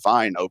will be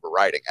fine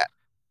overriding it.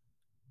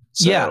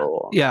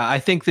 So, Yeah. I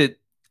think that,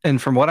 and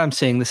from what I'm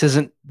seeing, this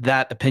isn't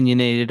that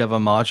opinionated of a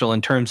module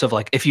in terms of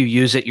like, if you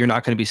use it, you're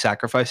not going to be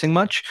sacrificing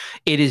much.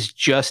 It is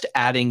just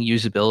adding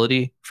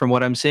usability from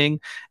what I'm seeing,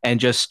 and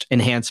just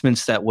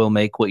enhancements that will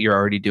make what you're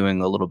already doing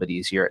a little bit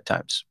easier at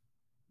times.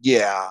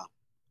 Yeah.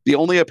 The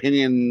only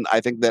opinion I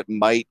think that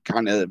might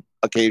kind of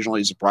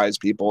occasionally surprise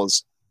people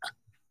is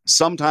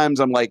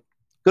sometimes I'm like,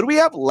 could we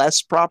have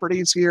less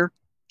properties here?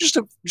 Just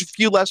a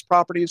few less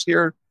properties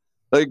here.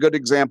 A good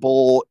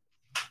example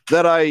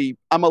that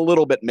I'm a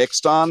little bit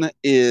mixed on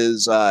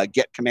is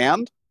get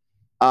command.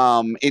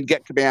 In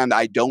get command,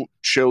 I don't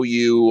show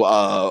you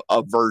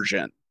a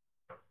version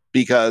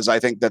because I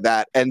think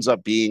that ends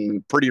up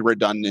being pretty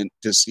redundant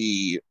to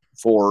see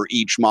for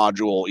each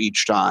module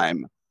each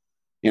time.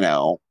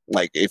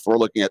 like if we're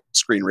looking at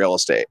screen real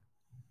estate.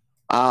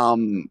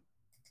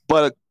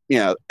 But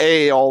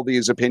all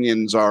these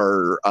opinions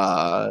are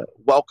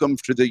welcome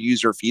to the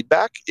user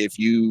feedback. If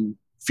you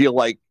feel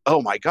like,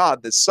 oh my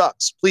God, this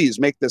sucks, please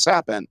make this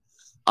happen.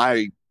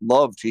 I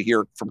love to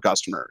hear from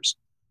customers.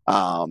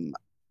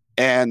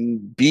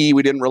 And B,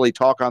 we didn't really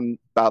talk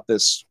about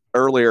this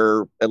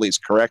earlier, at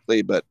least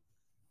correctly, but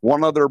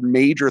one other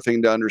major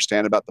thing to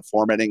understand about the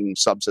formatting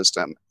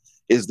subsystem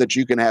is that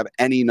you can have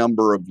any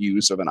number of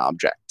views of an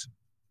object.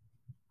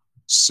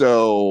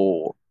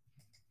 So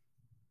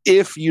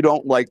if you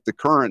don't like the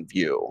current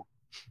view,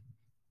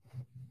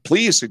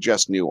 please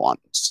suggest new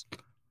ones.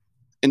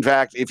 In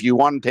fact, if you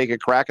want to take a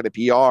crack at a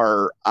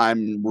PR,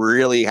 I'm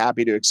really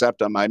happy to accept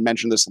them. I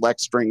mentioned this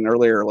Lex string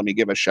earlier. Let me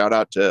give a shout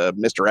out to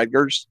Mr.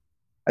 Edgars.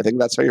 I think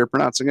that's how you're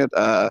pronouncing it.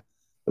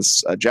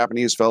 This a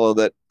Japanese fellow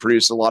that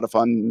produced a lot of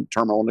fun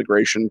terminal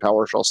integration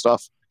PowerShell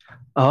stuff.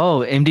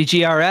 Oh,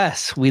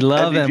 MDGRS. We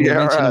love him. We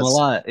mention him a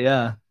lot.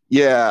 Yeah.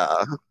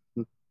 Yeah.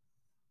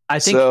 I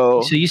think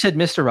so. You said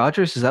Mr.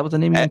 Rogers. Is that what the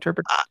name you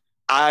interpret?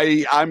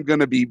 I'm going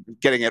to be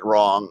getting it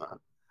wrong.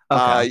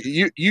 Okay.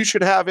 You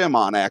should have him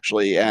on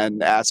actually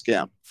and ask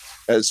him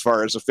as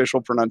far as official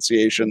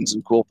pronunciations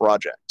and cool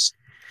projects.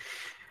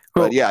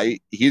 Well, but yeah,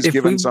 he's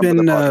given some of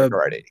the project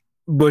already.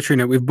 Butchering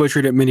it. We've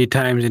butchered it many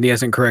times and he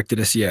hasn't corrected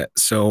us yet.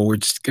 So we're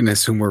just going to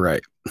assume we're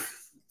right.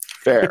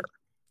 Fair.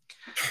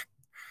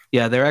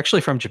 Yeah, they're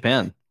actually from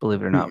Japan,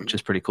 believe it or not, which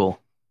is pretty cool.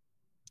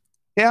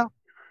 Yeah.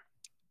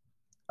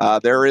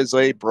 There is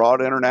a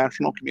broad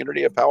international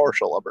community of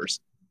PowerShell lovers.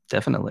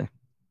 Definitely.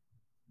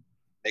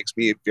 Makes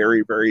me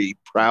very, very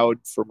proud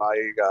for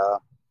my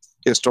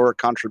historic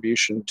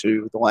contribution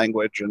to the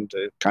language and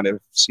to kind of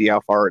see how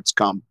far it's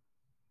come.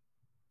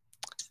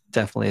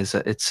 Definitely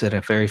it's at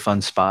a very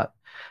fun spot.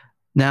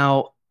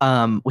 Now,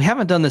 we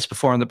haven't done this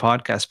before on the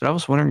podcast, but I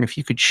was wondering if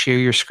you could share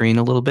your screen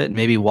a little bit and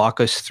maybe walk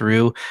us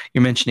through.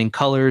 You're mentioning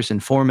colors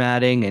and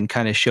formatting and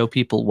kind of show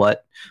people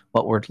what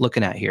we're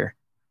looking at here.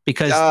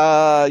 Because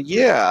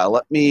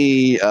let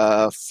me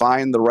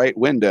find the right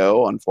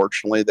window.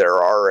 Unfortunately, there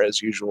are,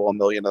 as usual, a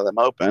million of them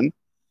open,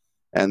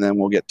 and then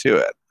we'll get to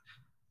it.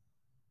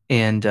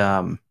 And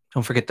don't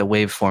forget the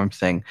waveform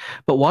thing.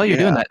 But while you're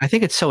doing that, I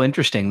think it's so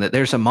interesting that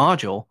there's a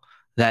module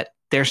that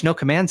there's no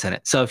commands in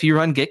it. So if you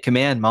run git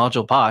command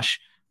module Posh,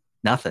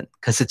 nothing,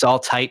 because it's all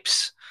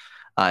types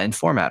and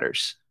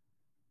formatters.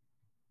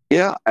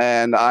 Yeah,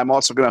 and I'm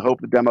also going to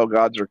hope the demo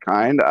gods are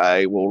kind.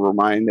 I will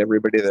remind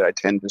everybody that I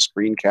tend to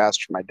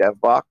screencast from my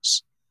dev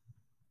box.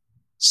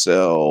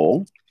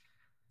 So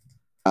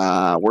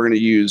we're going to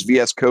use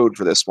VS Code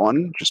for this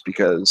one, just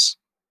because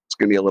it's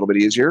going to be a little bit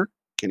easier.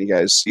 Can you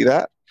guys see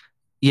that?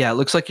 Yeah, it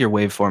looks like your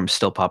waveform's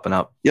still popping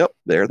up. Yep,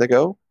 there they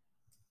go.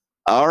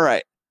 All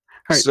right.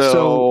 All right,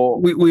 so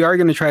we are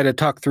going to try to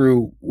talk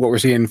through what we're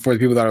seeing for the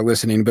people that are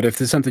listening, but if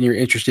there's something you're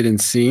interested in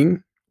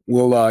seeing,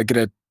 we'll get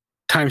a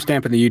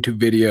timestamp in the YouTube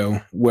video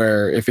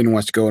where if anyone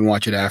wants to go and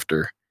watch it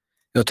after,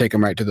 it'll take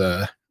them right to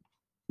the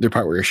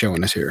part where you're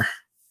showing us here.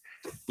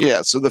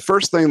 Yeah, so the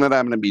first thing that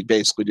I'm going to be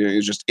basically doing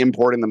is just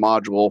importing the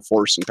module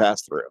force and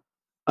pass through.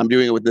 I'm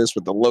doing it with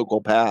the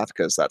local path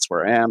because that's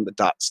where I am,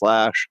 the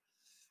 /.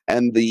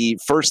 And the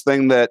first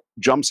thing that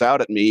jumps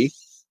out at me,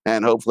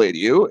 and hopefully at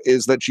you,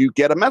 is that you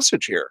get a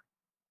message here.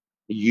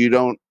 You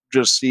don't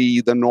just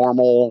see the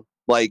normal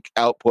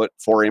output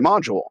for a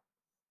module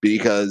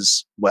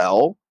because,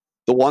 well,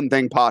 the one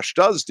thing Posh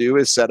does do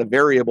is set a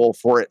variable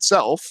for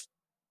itself,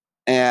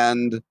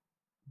 and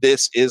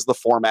this is the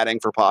formatting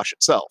for Posh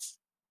itself.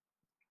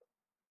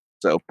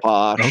 So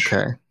Posh,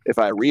 if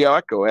I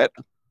re-echo it,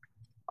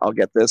 I'll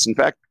get this. In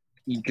fact,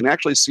 you can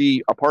actually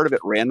see a part of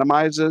it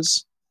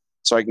randomizes.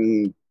 So I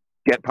can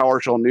get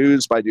PowerShell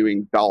news by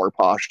doing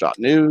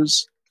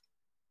 $posh.news.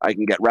 I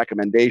can get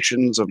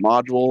recommendations of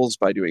modules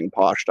by doing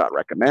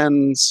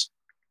posh.recommends.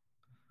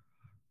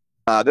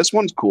 This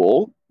one's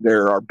cool.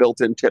 There are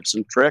built-in tips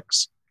and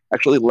tricks.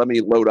 Actually, let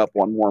me load up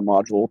one more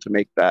module to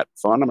make that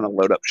fun. I'm going to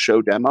load up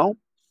show demo,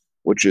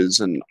 which is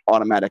an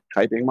automatic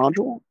typing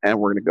module. And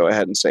we're going to go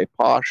ahead and say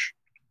Posh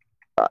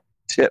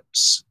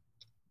tips.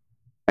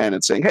 And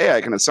it's saying, hey,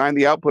 I can assign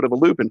the output of a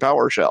loop in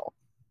PowerShell.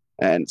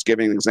 And it's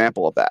giving an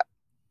example of that.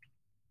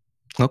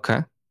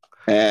 Okay.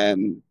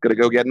 And going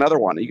to go get another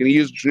one. You can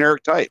use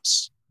generic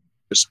types.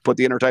 Just put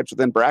the inner types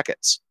within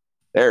brackets.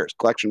 There's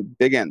collection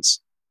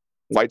begins.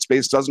 White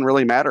space doesn't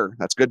really matter.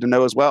 That's good to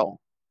know as well.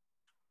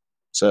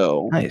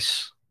 So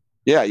nice.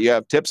 Yeah, you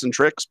have tips and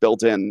tricks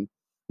built in.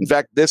 In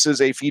fact, this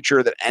is a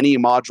feature that any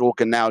module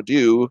can now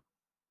do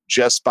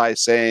just by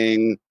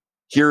saying,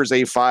 here's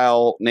a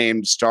file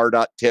named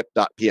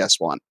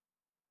star.tip.ps1.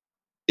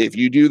 If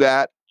you do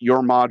that,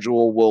 your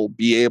module will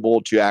be able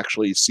to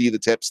actually see the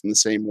tips in the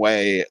same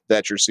way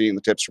that you're seeing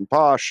the tips from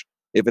Posh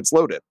if it's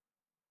loaded.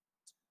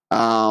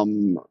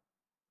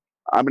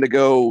 I'm going to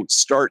go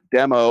start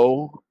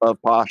demo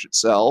of Posh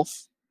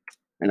itself,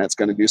 and it's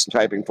going to do some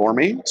typing for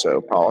me.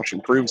 So Posh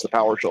improves the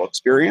PowerShell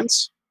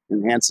experience,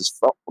 enhances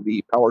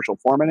the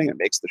PowerShell formatting, and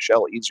makes the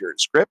shell easier to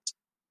script.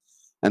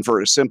 And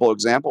for a simple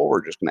example,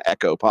 we're just going to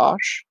echo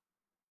Posh.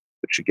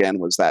 which again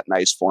was that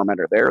nice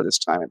formatter there. This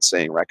time it's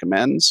saying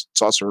recommends.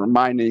 It's also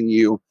reminding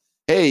you,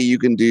 hey, you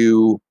can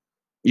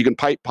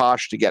pipe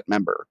Posh to get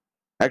member.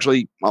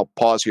 Actually, I'll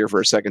pause here for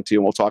a second too,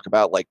 and we'll talk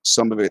about like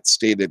some of its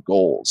stated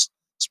goals.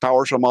 It's a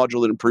PowerShell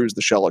module that improves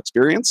the shell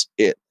experience.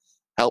 It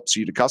helps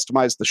you to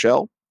customize the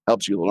shell,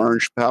 helps you learn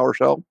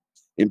PowerShell,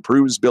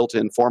 improves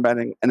built-in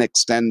formatting, and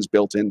extends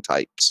built-in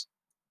types.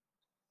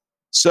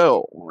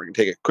 So we're going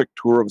to take a quick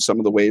tour of some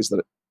of the ways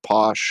that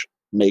Posh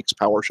makes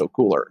PowerShell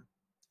cooler.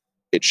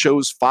 It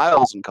shows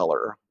files in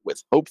color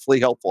with hopefully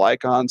helpful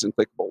icons and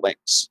clickable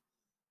links.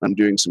 I'm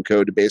doing some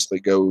code to basically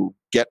go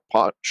get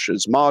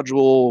Posh's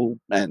module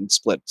and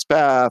split its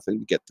path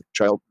and get the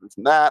child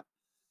from that.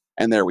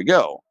 And there we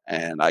go.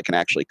 And I can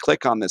actually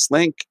click on this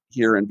link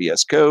here in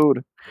VS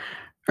Code.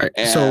 All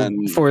right. So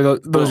for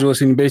those who are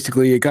listening,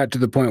 basically it got to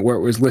the point where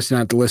it was listing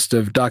out the list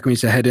of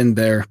documents that head in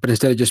there, but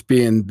instead of just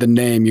being the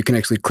name, you can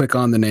actually click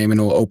on the name and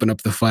it will open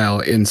up the file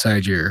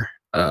inside your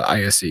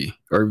ISE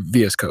or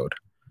VS Code.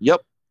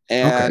 Yep.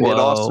 And Okay. it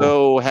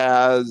also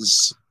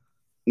has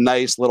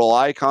nice little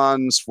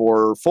icons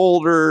for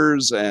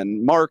folders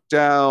and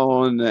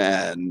Markdown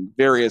and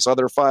various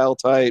other file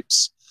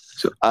types,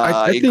 So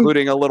I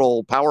including a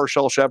little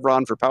PowerShell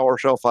chevron for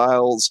PowerShell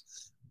files.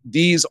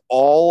 These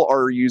all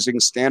are using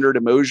standard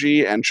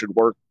emoji and should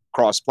work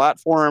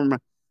cross-platform,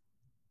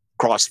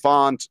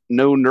 cross-font,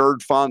 no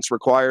nerd fonts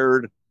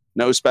required,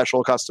 no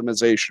special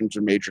customizations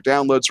or major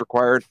downloads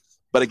required.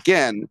 But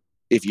again,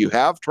 if you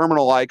have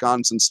terminal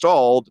icons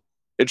installed,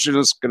 it's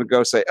just going to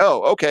go say,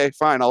 oh, okay,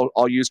 fine,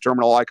 I'll use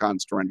terminal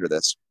icons to render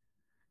this.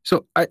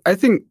 So I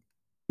think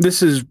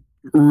this is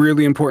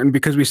really important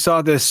because we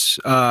saw this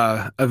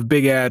a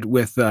big ad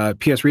with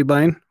PS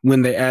Readline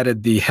when they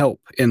added the help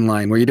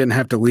inline where you didn't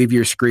have to leave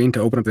your screen to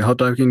open up the help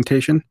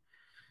documentation.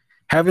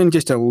 Having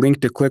just a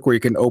link to click where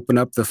you can open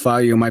up the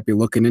file you might be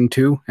looking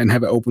into and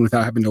have it open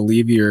without having to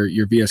leave your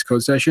VS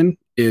Code session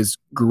is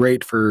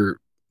great for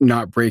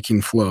not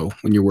breaking flow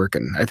when you're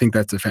working. I think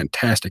that's a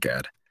fantastic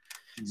ad.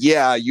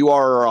 Yeah, you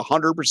are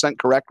 100%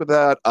 correct with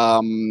that.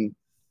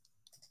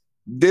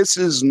 This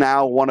is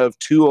now one of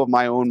two of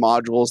my own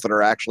modules that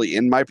are actually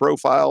in my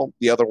profile.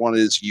 The other one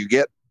is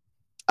UGit.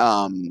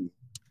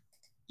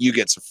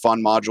 UGit's a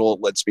fun module.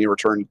 It lets me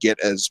return Git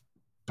as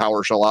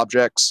PowerShell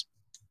objects.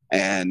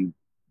 And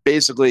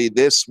basically,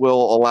 this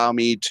will allow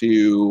me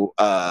to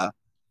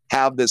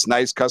have this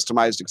nice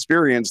customized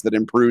experience that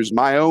improves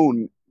my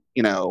own,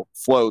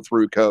 flow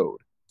through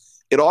code.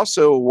 It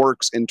also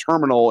works in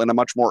terminal in a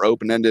much more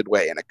open-ended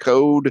way. In a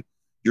code,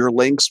 your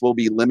links will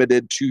be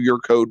limited to your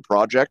code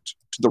project,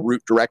 to the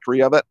root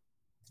directory of it.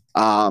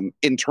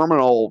 In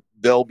terminal,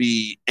 they'll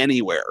be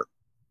anywhere,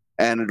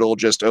 and it'll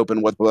just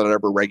open with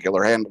whatever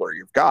regular handler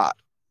you've got.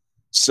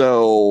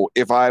 So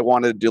if I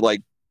wanted to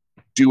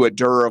do a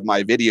dir of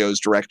my videos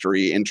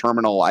directory in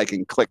terminal, I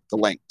can click the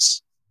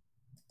links,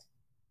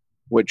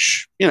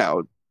 which,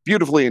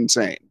 beautifully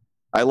insane.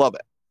 I love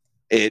it.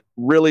 It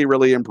really,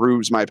 really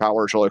improves my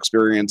PowerShell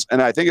experience,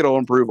 and I think it'll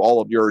improve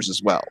all of yours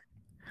as well.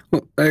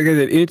 Well, like I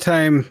said,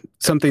 anytime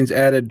something's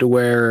added to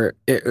where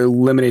it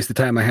eliminates the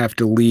time I have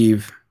to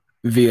leave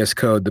VS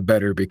Code, the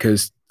better,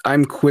 because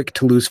I'm quick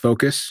to lose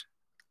focus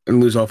and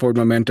lose all forward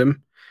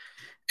momentum.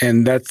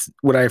 And that's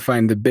what I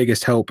find the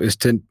biggest help is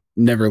to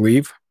never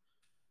leave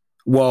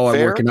while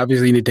I'm working.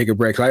 Obviously, you need to take a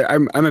break. So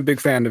I'm a big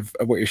fan of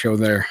what you show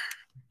there.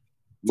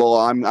 Well,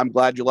 I'm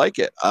glad you like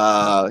it.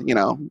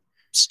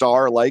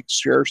 Star, like,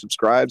 share,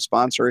 subscribe,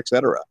 sponsor,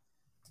 etc.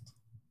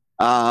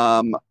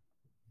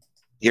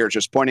 Here,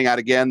 just pointing out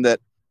again that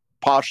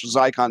Posh's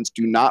icons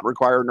do not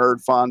require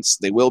nerd fonts.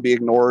 They will be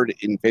ignored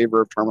in favor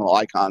of terminal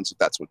icons if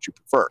that's what you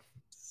prefer.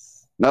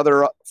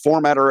 Another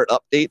formatter it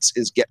updates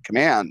is get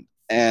command,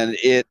 and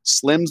it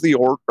slims the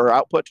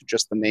output to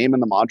just the name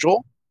in the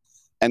module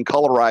and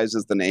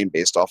colorizes the name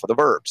based off of the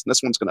verbs. And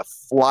this one's going to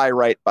fly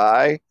right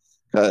by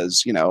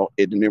because,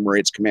 it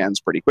enumerates commands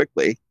pretty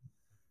quickly.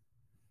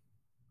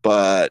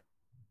 But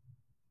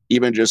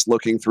even just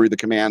looking through the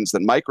commands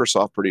that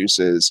Microsoft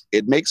produces,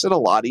 it makes it a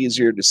lot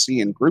easier to see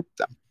and group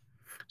them.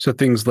 So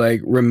things like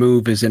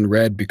remove is in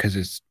red because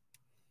it's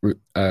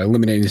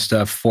eliminating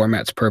stuff,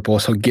 format's purple,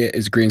 so get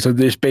is green. So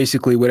there's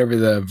basically whatever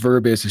the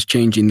verb is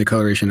changing the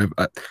coloration of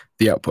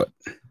the output.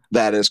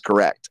 That is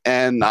correct.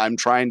 And I'm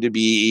trying to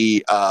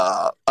be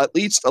at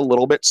least a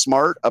little bit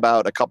smart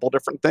about a couple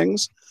different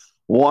things.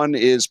 One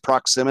is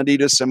proximity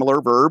to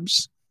similar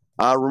verbs.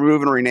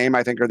 Remove and rename,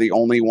 I think, are the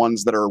only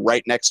ones that are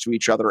right next to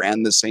each other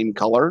and the same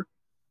color.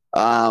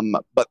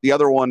 But the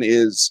other one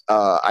is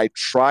I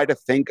try to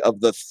think of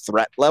the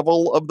threat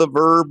level of the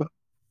verb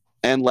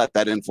and let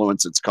that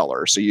influence its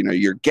color. So,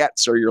 your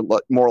gets are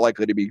more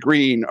likely to be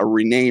green, a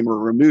rename or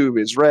remove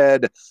is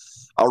red,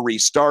 a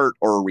restart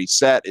or a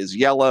reset is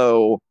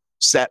yellow,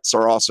 sets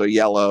are also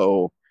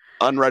yellow,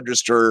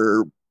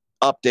 unregister,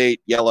 update,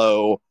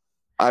 yellow.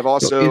 I've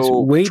also is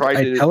wait tried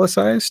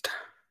italicized?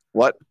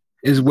 What?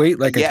 Is wait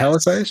Yes.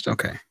 italicized?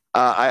 Okay.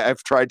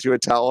 I've tried to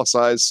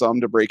italicize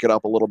some to break it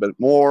up a little bit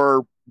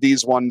more.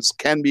 These ones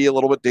can be a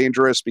little bit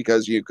dangerous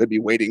because you could be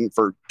waiting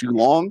for too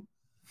long.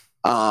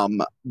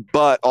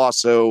 But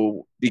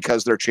also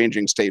because they're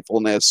changing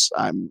statefulness,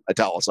 I'm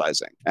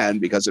italicizing, and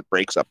because it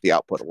breaks up the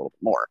output a little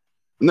bit more.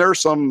 And there are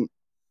some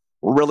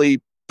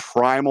really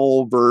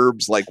primal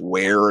verbs like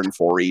where and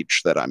for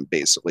each that I'm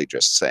basically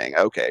just saying,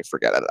 okay,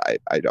 forget it.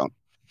 I don't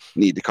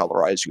need to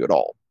colorize you at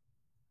all,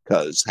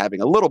 because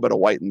having a little bit of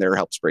white in there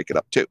helps break it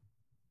up too.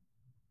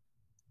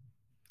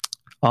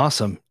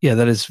 Awesome. Yeah,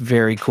 that is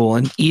very cool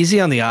and easy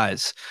on the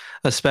eyes,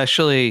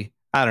 especially,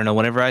 I don't know,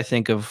 whenever I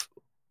think of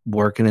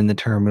working in the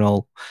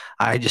terminal,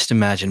 I just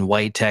imagine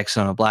white text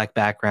on a black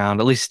background.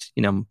 At least,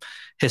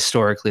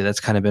 historically, that's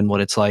kind of been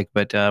what it's like.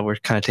 But we're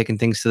kind of taking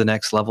things to the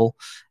next level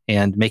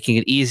and making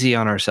it easy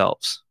on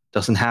ourselves.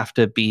 Doesn't have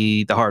to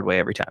be the hard way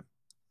every time.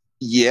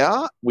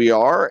 Yeah, we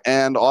are.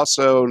 And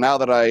also, now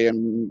that I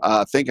am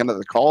thinking of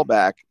the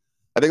callback,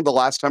 I think the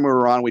last time we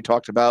were on, we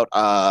talked about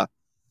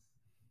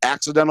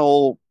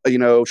accidental,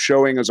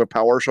 showing as a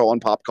PowerShell in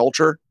pop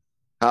culture.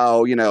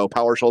 How,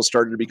 PowerShell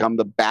started to become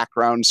the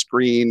background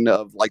screen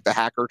of like the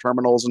hacker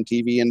terminals in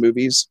TV and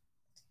movies,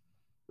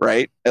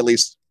 right? At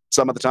least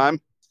some of the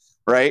time,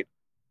 right?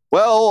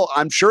 Well,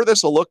 I'm sure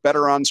this will look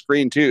better on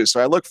screen too.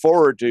 So I look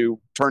forward to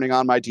turning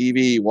on my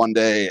TV one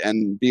day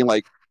and being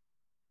like,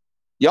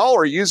 y'all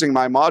are using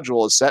my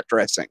module as set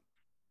dressing.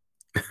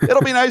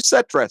 It'll be nice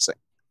set dressing.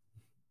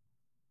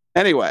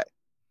 Anyway,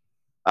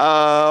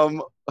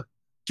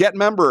 get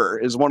member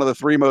is one of the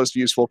 3 most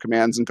useful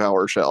commands in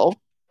PowerShell.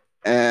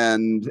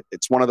 And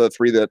it's one of the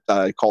 3 that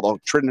I call the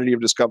trinity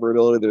of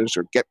discoverability. There's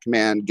your get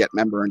command, get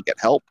member, and get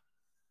help.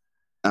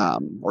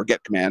 Or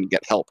get command,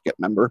 get help, get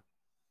member.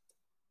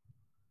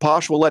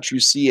 Posh will let you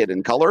see it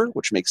in color,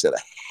 which makes it a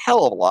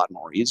hell of a lot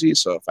more easy.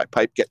 So if I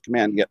pipe get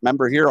command, get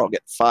member here, I'll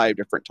get 5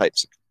 different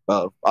types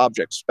of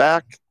objects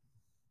back.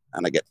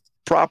 And I get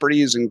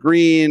properties in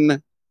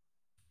green,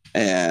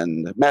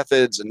 and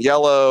methods in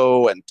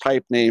yellow, and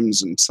type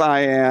names in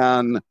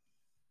cyan,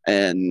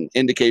 and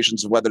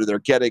indications of whether they're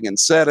getting and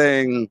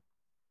setting.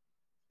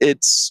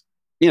 It's,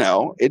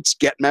 it's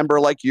get member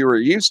like you were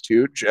used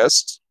to,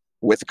 just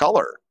with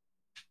color.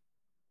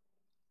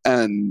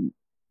 And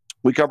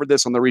we covered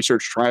this on the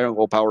Research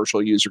Triangle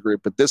PowerShell user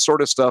group, but this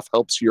sort of stuff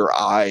helps your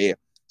eye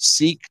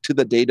seek to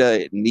the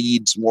data it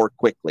needs more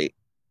quickly.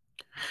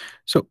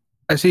 So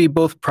I see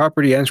both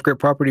property and script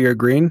property are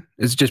green.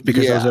 Is it just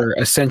because those are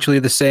essentially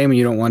the same and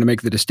you don't want to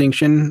make the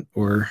distinction,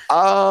 or?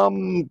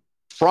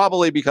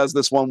 Probably because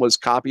this one was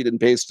copied and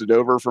pasted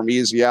over from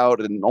Easy Out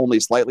and only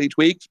slightly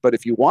tweaked. But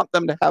if you want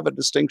them to have a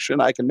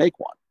distinction, I can make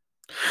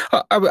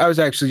one. I was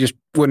actually just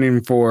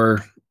wondering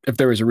for if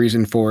there was a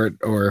reason for it,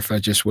 or if I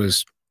just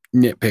was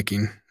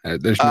nitpicking.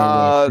 There's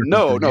no,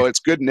 it's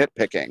good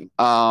nitpicking.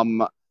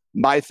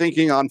 My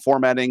thinking on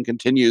formatting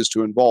continues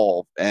to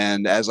evolve,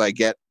 and as I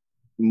get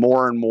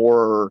more and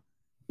more,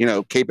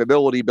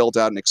 capability built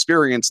out and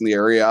experience in the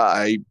area,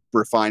 I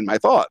refine my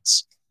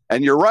thoughts.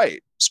 And you're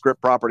right.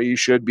 Script property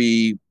should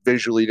be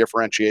visually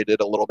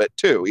differentiated a little bit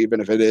too. Even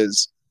if it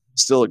is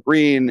still a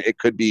green, it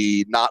could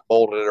be not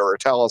bolded or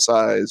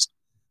italicized.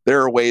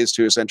 There are ways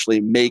to essentially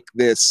make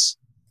this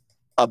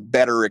a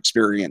better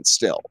experience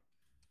still.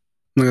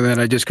 Look at that.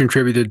 I just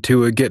contributed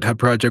to a GitHub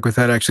project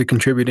without actually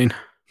contributing.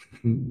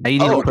 You need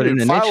to put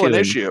in an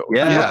issue.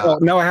 Yeah.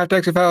 No, I have to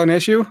actually file an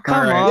issue?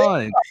 Come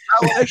on. Yeah,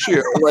 file an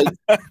issue.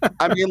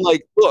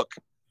 Look,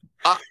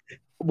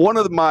 one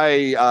of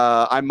my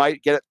I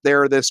might get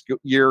there this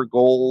year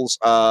goals.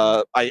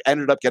 I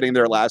ended up getting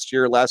there last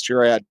year. Last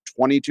year I had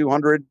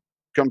 2,200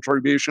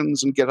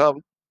 contributions in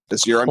GitHub.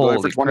 This year I'm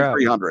going for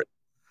 2,300.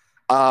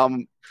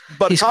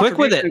 But he's quick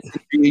with it.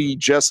 Can be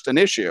just an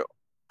issue.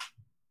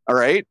 All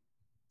right.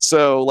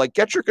 So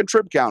get your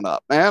contrib count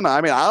up, man.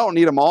 I mean, I don't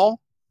need them all.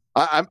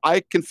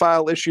 I can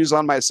file issues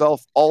on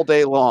myself all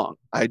day long.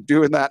 I'm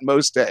doing that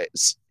most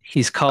days.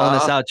 He's calling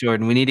us out,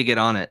 Jordan. We need to get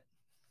on it.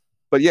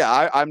 But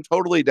yeah, I'm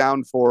totally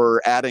down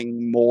for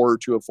adding more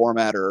to a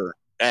formatter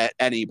at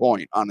any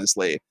point,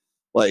 honestly.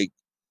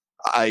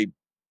 I'm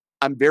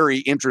very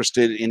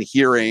interested in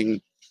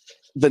hearing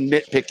the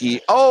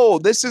nitpicky, oh,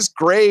 this is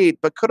great,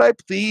 but could I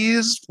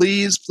please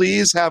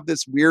have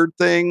this weird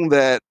thing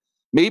that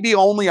maybe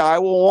only I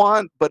will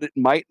want, but it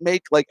might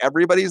make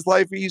everybody's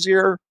life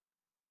easier,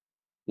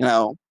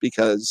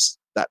 because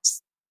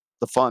that's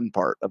the fun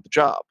part of the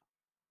job.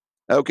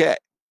 Okay.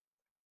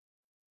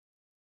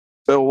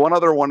 So one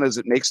other one is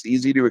it makes it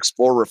easy to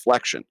explore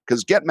reflection,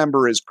 because get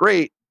member is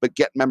great, but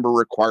get member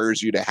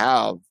requires you to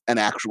have an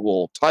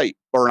actual type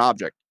or an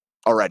object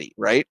already,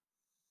 right?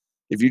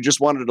 If you just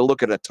wanted to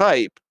look at a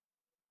type,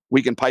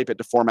 we can pipe it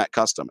to format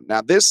custom.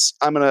 Now this,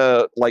 I'm going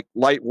to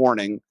light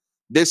warning.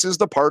 This is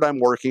the part I'm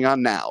working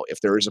on now.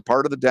 If there is a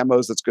part of the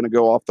demos that's going to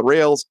go off the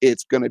rails,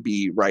 it's going to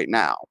be right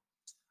now.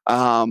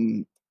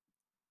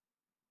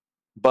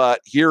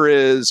 But here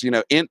is,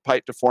 int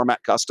pipe to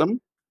format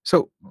custom.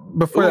 So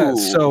before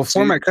that,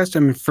 format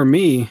custom for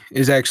me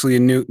is actually a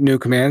new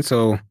command.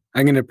 So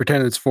I'm going to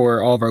pretend it's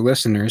for all of our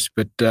listeners.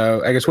 But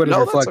I guess what is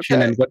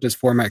reflection and what does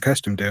format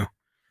custom do?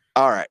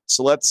 All right,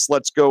 so let's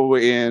go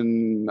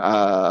in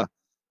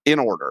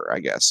order, I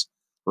guess.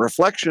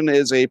 Reflection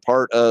is a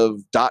part of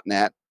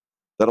 .NET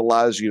that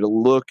allows you to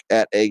look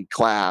at a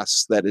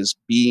class that is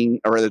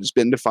that has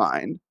been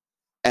defined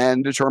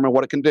and determine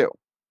what it can do.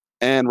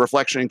 And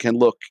reflection can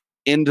look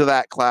into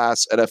that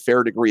class at a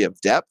fair degree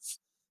of depth.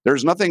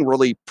 There's nothing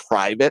really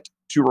private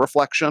to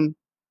reflection.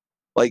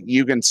 Like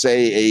you can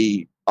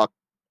say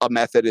a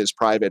method is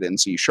private in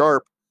C#,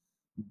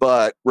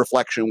 but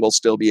reflection will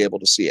still be able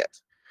to see it.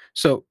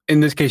 So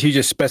in this case, you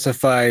just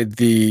specified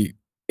the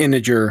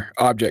integer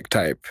object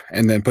type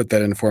and then put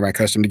that in format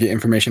custom to get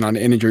information on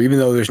the integer, even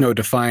though there's no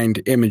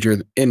defined integer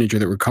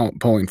that we're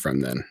pulling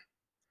from then.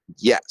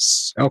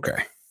 Yes.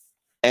 Okay.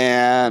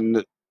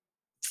 And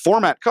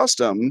format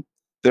custom,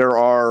 there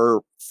are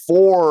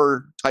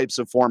 4 types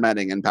of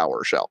formatting in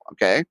PowerShell.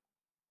 Okay.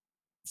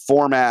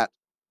 Format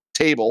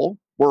table,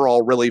 we're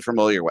all really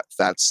familiar with.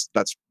 That's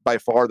by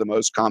far the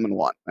most common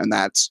one. And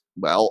that's,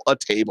 well, a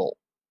table,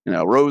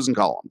 rows and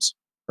columns,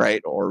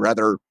 right? Or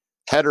rather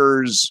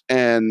headers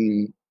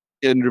and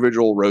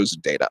individual rows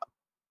of data,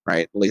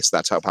 right? At least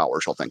that's how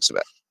PowerShell thinks of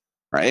it,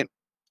 right?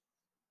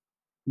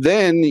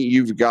 Then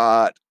you've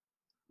got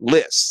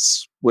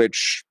lists,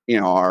 which,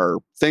 are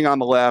thing on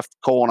the left,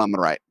 colon on the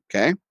right,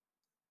 okay?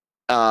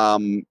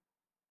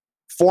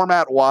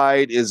 Format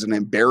wide is an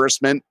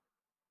embarrassment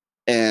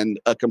and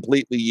a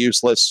completely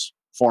useless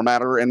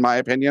formatter, in my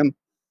opinion.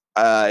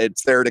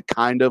 It's there to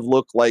kind of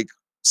look like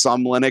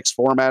some Linux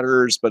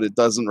formatters, but it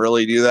doesn't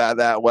really do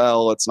that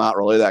well. It's not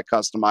really that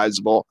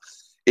customizable.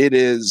 It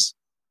is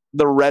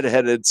the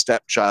redheaded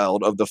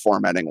stepchild of the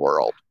formatting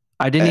world.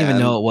 I didn't even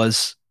know it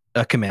was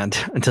a command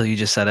until you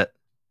just said it.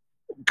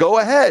 Go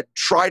ahead,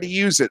 try to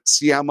use it,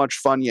 see how much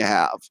fun you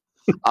have.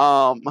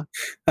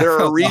 There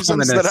are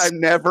reasons that I'm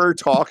never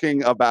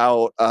talking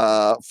about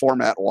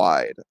format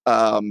wide.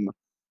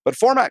 But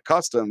format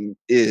custom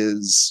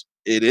is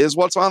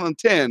what's on the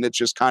tin. It's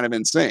just kind of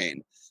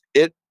insane.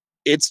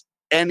 It's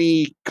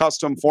any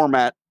custom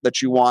format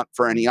that you want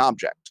for any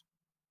object.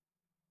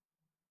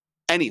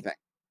 Anything.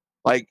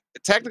 Like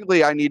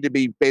technically I need to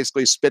be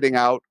basically spitting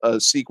out a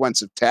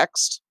sequence of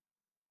text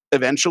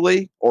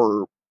eventually,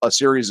 or a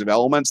series of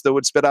elements that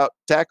would spit out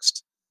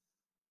text.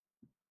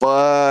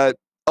 But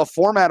a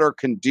formatter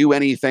can do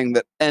anything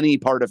that any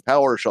part of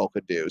PowerShell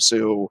could do.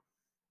 So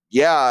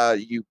yeah,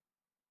 you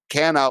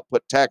can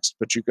output text,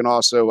 but you can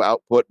also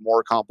output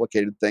more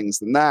complicated things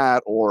than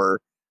that,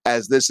 or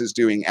as this is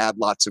doing, add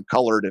lots of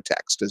color to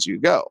text as you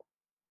go.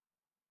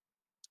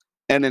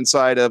 And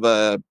inside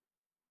of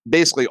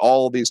basically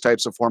all of these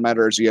types of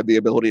formatters, you have the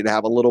ability to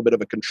have a little bit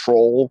of a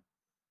control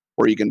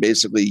where you can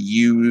basically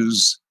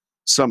use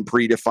some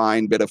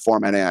predefined bit of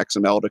formatting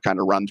XML to kind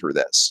of run through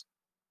this.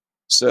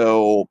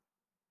 So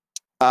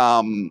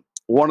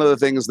one of the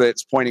things that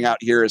it's pointing out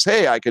here is,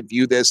 hey, I could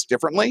view this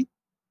differently.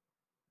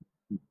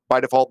 By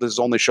default, this is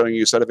only showing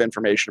you a set of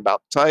information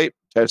about the type.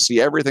 To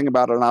see everything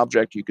about an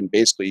object, you can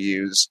basically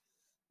use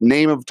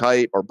name of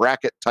type or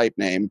bracket type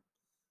name,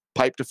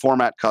 pipe to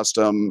format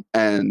custom,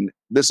 and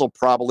this will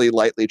probably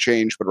lightly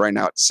change, but right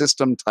now it's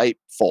system type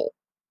full.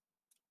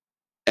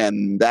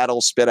 And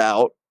that'll spit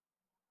out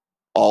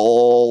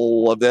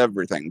all of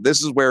everything.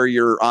 This is where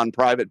you're on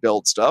private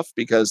build stuff,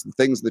 because the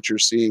things that you're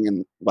seeing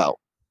in, well,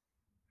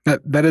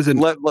 that is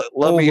an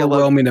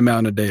overwhelming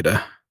amount of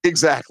data.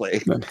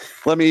 Exactly.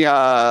 Let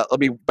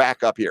me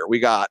back up here. We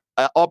got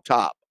up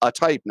top a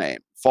type name,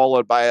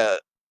 followed by a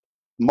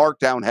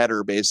markdown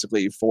header,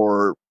 basically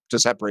to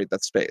separate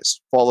that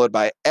space, followed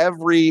by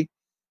every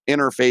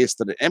interface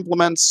that it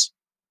implements,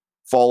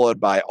 followed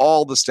by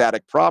all the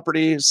static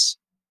properties.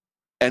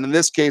 And in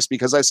this case,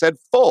 because I said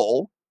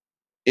full,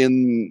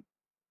 in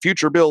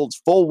future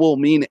builds, full will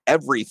mean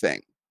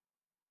everything,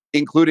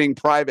 including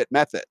private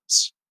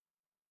methods.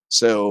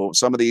 So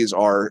some of these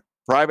are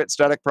private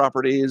static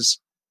properties.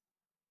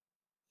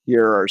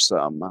 Here are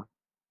some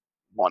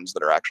ones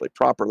that are actually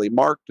properly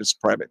marked as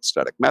private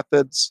static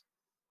methods.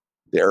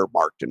 They're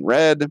marked in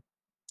red.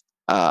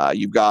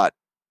 You've got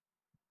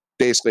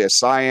basically a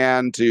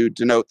cyan to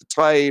denote the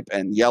type,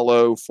 and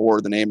yellow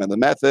for the name of the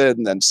method,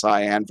 and then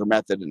cyan for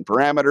method and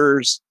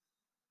parameters,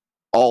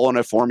 all in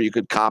a form you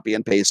could copy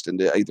and paste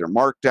into either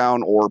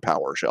Markdown or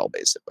PowerShell,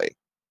 basically.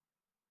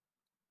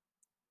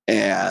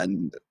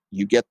 And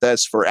you get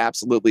this for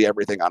absolutely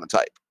everything on a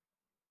type.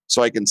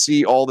 So I can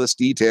see all this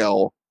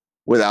detail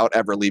without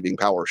ever leaving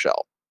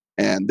PowerShell.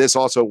 And this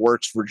also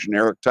works for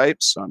generic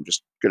types. So I'm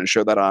just going to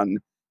show that on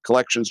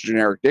Collections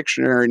Generic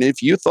Dictionary. And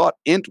if you thought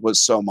int was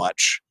so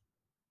much.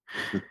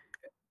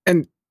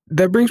 And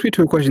that brings me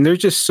to a question. There's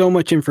just so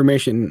much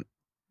information,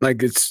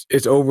 like it's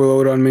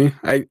overload on me.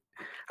 I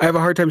have a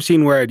hard time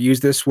seeing where I'd use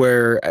this,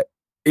 where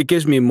it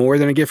gives me more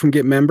than I get from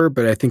Get Member,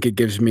 but I think it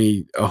gives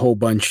me a whole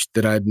bunch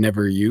that I'd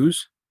never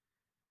use.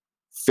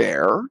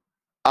 Fair.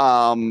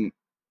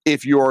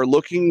 If you're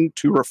looking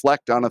to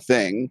reflect on a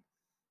thing,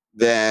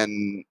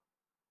 then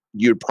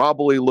you're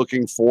probably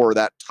looking for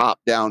that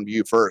top-down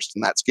view first,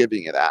 and that's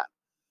giving you that.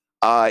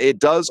 It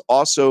does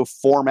also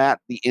format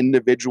the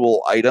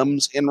individual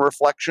items in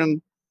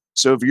reflection.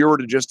 So if you were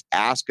to just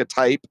ask a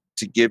type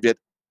to give it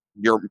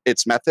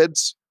its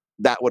methods,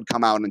 that would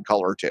come out in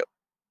color too.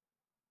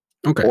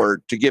 Okay.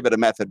 or to give it a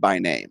method by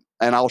name.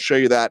 And I'll show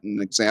you that in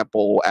an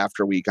example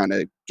after we kind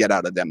of get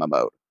out of demo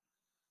mode.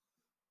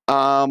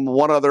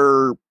 One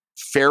other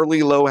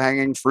fairly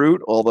low-hanging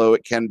fruit, although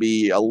it can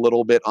be a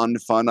little bit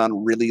unfun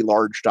on really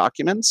large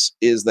documents,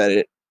 is that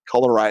it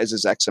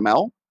colorizes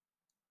XML.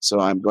 So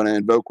I'm going to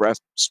invoke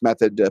REST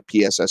method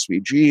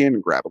PSSVG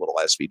and grab a little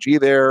SVG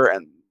there,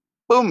 and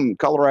boom,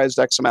 colorized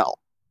XML.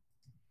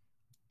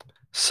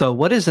 So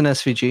what is an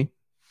SVG?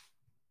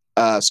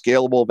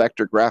 Scalable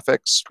vector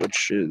graphics,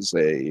 which is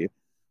a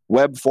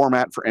web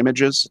format for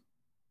images.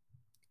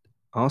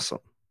 Awesome.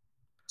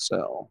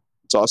 So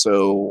it's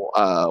also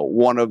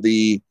one of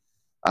the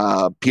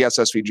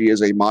PSSVG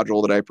is a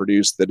module that I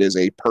produced that is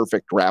a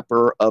perfect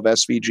wrapper of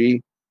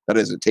SVG. That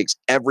is, it takes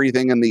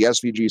everything in the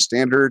SVG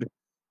standard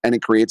and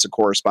it creates a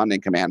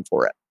corresponding command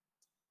for it.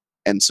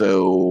 And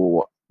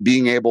so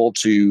being able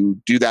to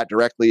do that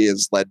directly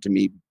has led to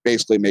me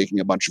basically making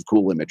a bunch of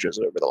cool images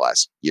over the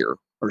last year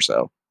or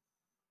so.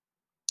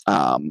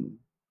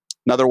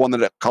 Another one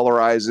that it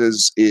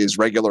colorizes is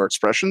regular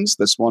expressions.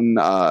 This one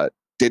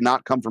did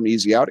not come from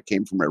easy out. It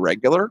came from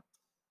irregular.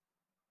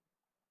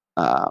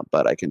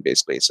 But I can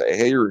basically say,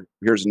 hey,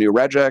 here's a new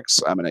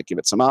regex. I'm going to give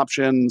it some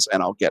options,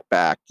 and I'll get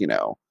back,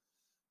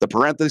 the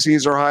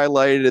parentheses are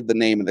highlighted, the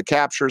name of the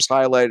capture is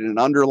highlighted and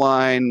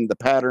underlined, the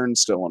pattern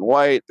still in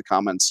white, the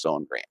comment's still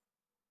in green.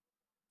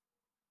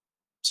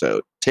 So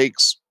it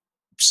takes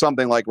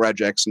something like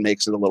regex and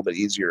makes it a little bit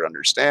easier to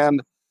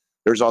understand.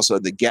 There's also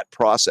the get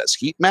process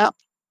heat map,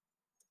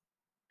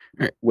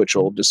 which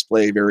will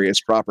display various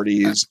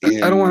properties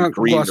in I don't want to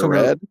green gloss to over.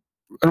 red.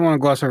 I don't want to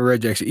gloss over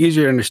regex.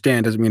 Easier to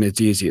understand doesn't mean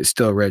it's easy. It's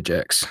still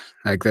regex.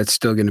 Like that's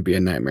still going to be a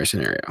nightmare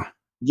scenario.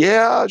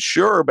 Yeah,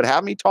 sure, but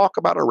have me talk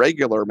about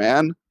irregular,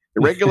 man.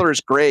 Irregular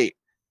is great.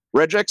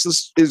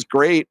 Regex is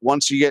great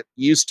once you get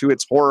used to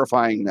its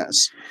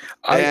horrifyingness.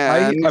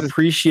 I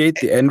appreciate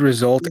the end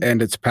result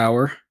and its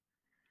power,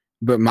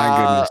 but my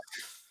goodness.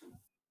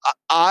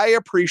 I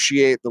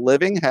appreciate the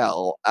living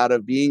hell out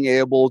of being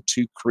able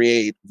to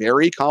create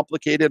very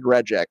complicated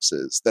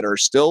regexes that are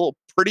still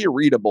pretty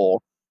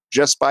readable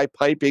just by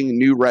piping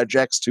new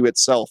regex to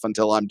itself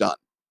until I'm done,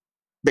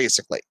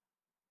 basically.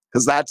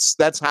 Because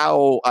that's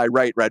how I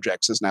write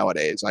regexes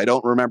nowadays. I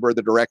don't remember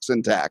the direct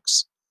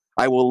syntax.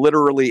 I will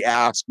literally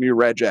ask new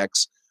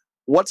regex,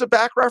 what's a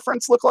back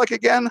reference look like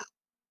again?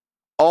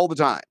 All the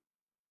time.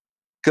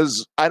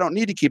 Because I don't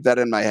need to keep that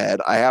in my head.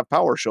 I have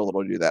PowerShell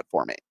that'll do that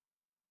for me.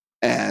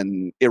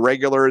 And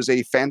irregular is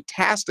a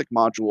fantastic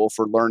module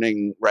for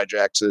learning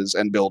regexes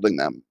and building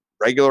them.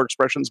 Regular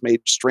expressions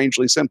made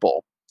strangely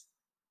simple.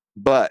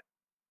 But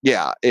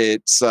yeah,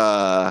 it's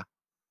not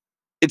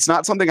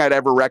something I'd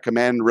ever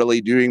recommend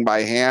really doing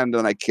by hand,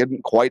 and I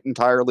couldn't quite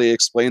entirely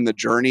explain the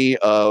journey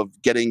of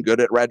getting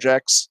good at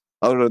regex,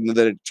 other than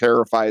that it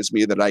terrifies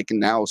me that I can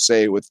now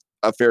say with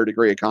a fair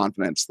degree of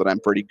confidence that I'm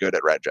pretty good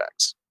at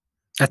regex.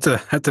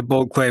 That's a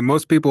bold claim.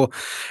 Most people,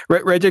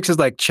 regex is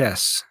like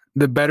chess.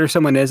 The better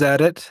someone is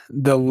at it,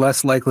 the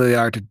less likely they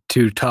are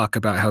to talk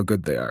about how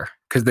good they are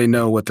because they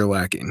know what they're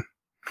lacking.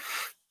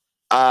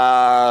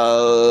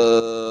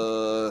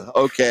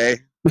 Okay.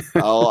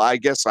 Well, I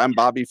guess I'm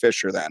Bobby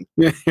Fischer then.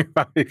 Yeah, you're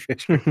Bobby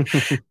Fischer.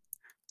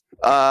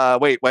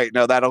 Wait,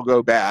 no, that'll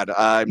go bad.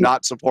 I'm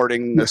not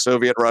supporting the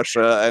Soviet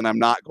Russia, and I'm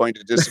not going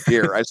to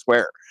disappear. I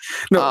swear.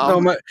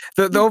 No.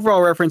 The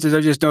overall reference is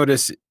I just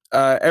notice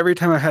every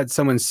time I've had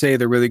someone say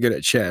they're really good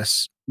at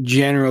chess,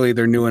 generally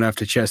they're new enough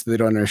to chess that they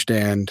don't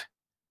understand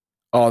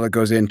all that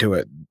goes into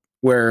it.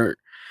 Where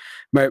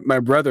my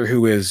brother,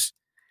 who is,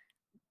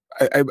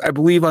 I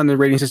believe on the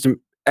rating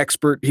system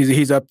expert,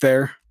 he's up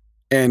there.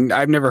 And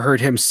I've never heard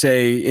him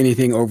say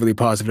anything overly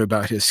positive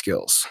about his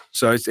skills.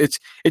 So it's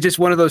just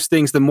one of those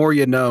things. The more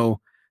you know,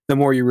 the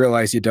more you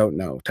realize you don't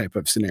know type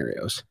of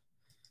scenarios.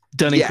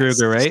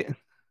 Dunning-Kruger, right?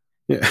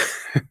 Yeah.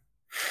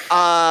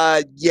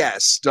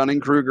 Yes,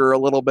 Dunning-Kruger a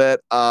little bit.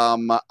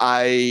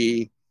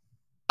 I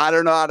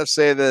don't know how to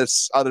say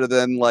this other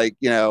than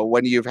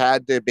when you've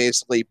had to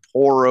basically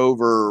pore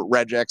over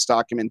regex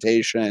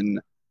documentation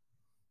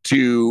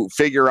to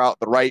figure out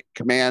the right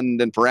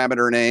command and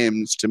parameter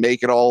names to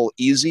make it all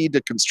easy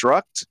to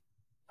construct,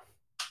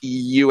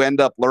 you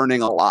end up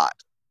learning a lot.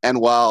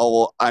 And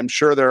while I'm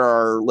sure there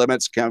are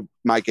limits to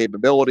my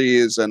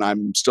capabilities and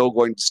I'm still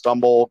going to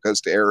stumble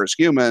because to err is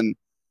human,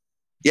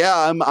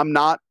 yeah, I'm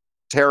not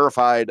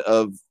terrified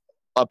of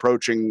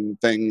approaching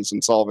things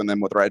and solving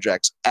them with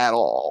regex at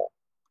all.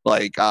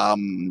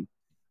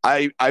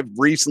 I've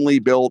recently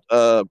built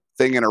a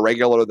thing in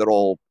irregular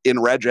that'll, in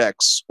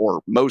regex,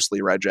 or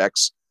mostly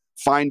regex,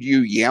 find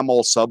you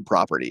YAML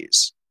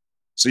subproperties.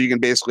 So you can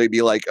basically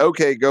be like,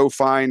 okay, go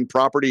find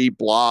property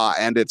blah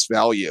and its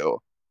value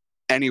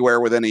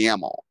anywhere within a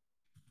YAML.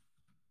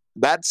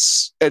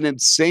 That's an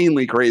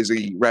insanely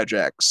crazy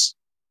regex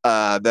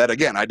that,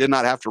 again, I did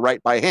not have to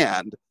write by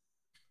hand,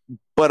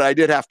 but I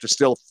did have to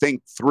still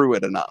think through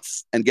it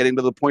enough. And getting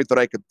to the point that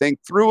I could think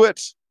through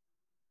it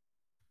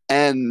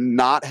and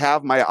not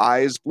have my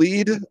eyes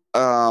bleed,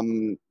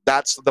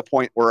 that's the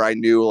point where I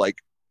knew,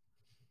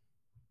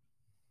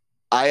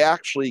 I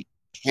actually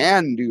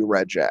can do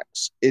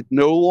regex. It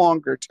no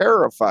longer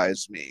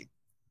terrifies me.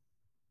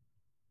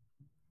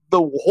 The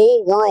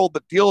whole world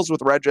that deals with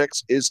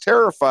regex is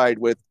terrified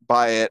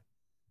by it.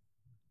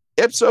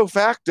 Ipso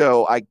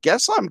facto, I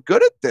guess I'm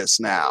good at this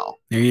now.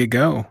 There you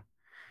go.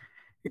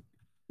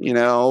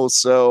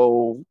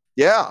 So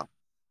yeah.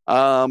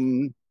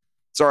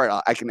 Sorry,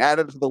 I can add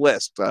it to the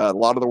list. A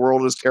lot of the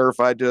world is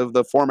terrified of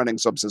the formatting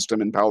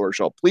subsystem in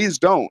PowerShell. Please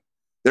don't.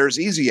 There's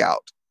easy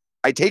out.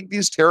 I take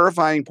these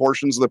terrifying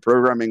portions of the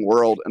programming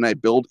world and I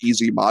build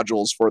easy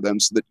modules for them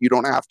so that you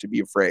don't have to be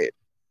afraid.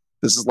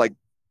 This is like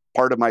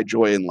part of my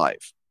joy in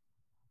life.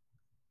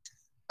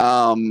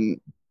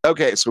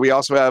 Okay, so we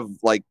also have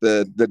like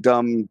the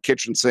dumb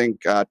kitchen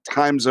sink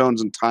time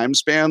zones and time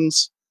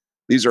spans.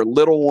 These are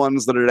little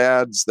ones that it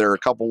adds. There are a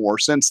couple more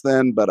since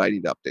then, but I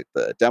need to update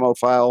the demo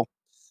file.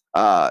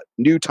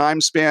 New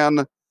time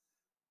span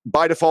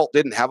by default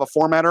didn't have a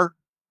formatter.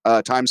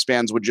 Time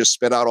spans would just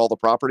spit out all the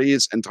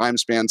properties, and time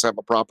spans have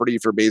a property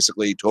for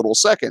basically total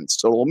seconds,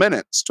 total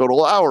minutes,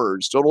 total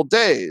hours, total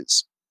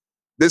days.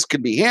 This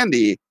could be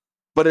handy,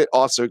 but it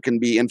also can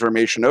be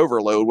information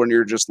overload when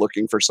you're just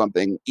looking for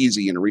something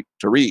easy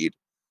to read.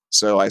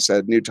 So I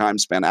said new time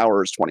span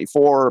hours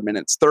 24,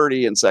 minutes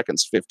 30, and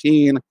seconds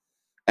 15.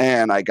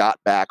 And I got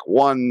back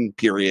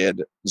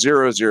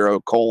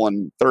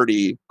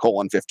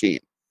 1:00:30:15.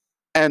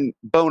 And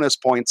bonus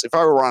points, if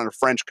I were on a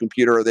French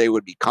computer, they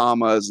would be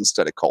commas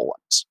instead of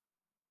colons.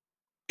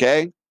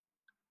 Okay?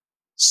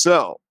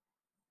 So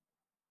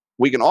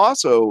we can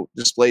also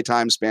display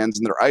time spans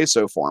in their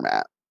ISO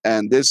format.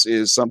 And this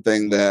is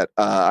something that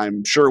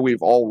I'm sure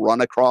we've all run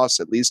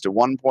across at least at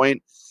one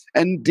point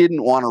and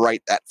didn't want to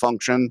write that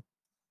function.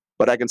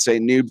 But I can say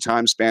new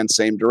time span,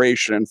 same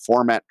duration,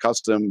 format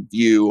custom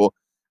view.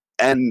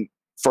 And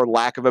for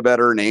lack of a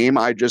better name,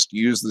 I just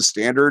use the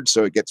standard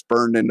so it gets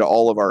burned into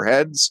all of our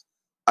heads.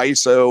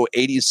 ISO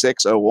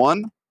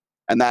 8601,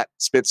 and that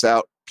spits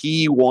out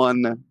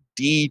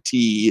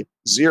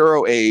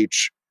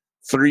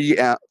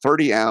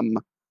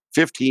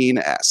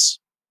P1DT0H30M15S,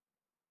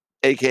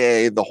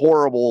 aka the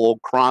horrible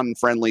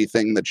cron-friendly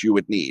thing that you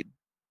would need.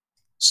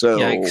 So,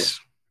 Yikes.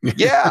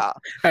 Yeah,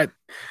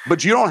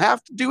 but you don't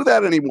have to do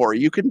that anymore.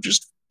 You can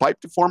just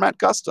pipe to format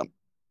custom,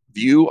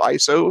 view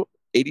ISO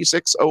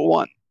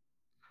 8601.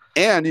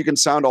 And you can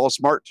sound all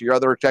smart to your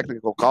other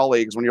technical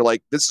colleagues when you're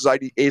like, this is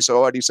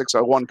ISO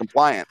 8601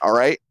 compliant, all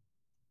right?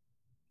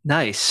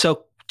 Nice.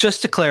 So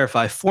just to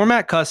clarify,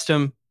 format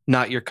custom,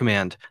 not your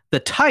command.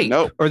 The type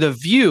or the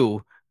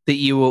view that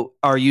you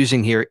are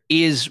using here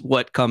is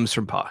what comes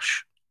from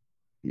Posh.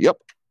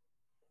 Yep.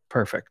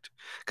 Perfect.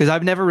 Because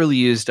I've never really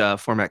used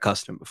format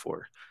custom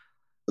before.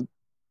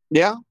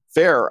 Yeah,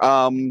 fair.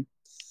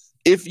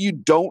 If you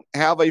don't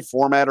have a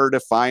formatter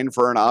defined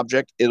for an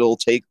object, it'll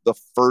take the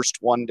first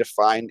one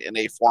defined in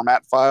a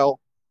format file.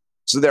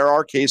 So there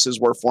are cases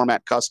where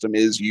format custom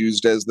is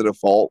used as the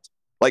default,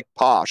 like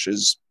Posh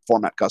is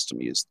format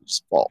custom used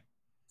as default.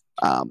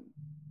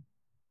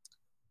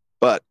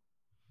 But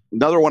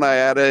another one I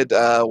added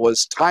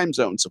was time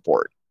zone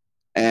support.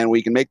 And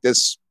we can make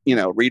this,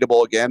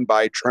 readable again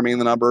by trimming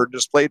the number of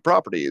displayed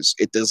properties.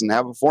 It doesn't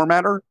have a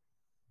formatter,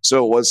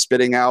 so it was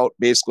spitting out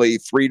basically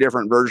 3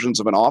 different versions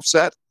of an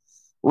offset.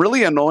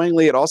 Really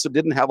annoyingly, it also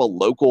didn't have a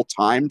local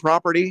time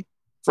property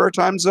for a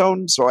time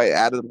zone, so I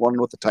added one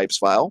with the types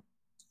file.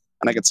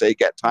 And I can say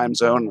get time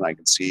zone, and I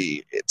can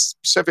see it's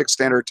Pacific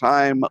Standard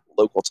Time,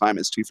 local time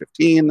is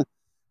 2:15,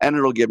 and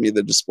it'll give me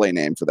the display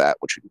name for that,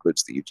 which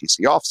includes the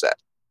UTC offset.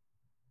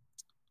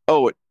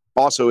 Oh, it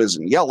also is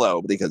in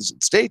yellow because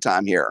it's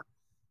daytime here.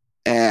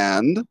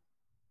 And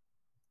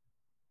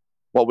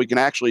what we can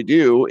actually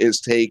do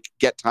is take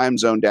get time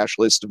zone dash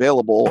list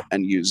available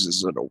and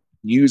use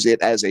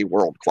it as a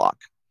world clock.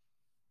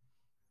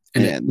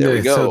 And there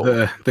we go.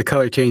 So the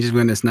color changes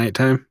when it's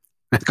nighttime?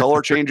 The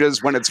color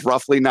changes when it's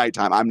roughly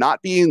nighttime. I'm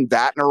not being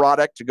that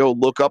neurotic to go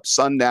look up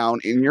sundown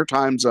in your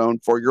time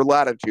zone for your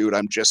latitude.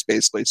 I'm just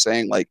basically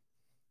saying, like,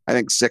 I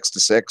think 6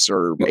 to 6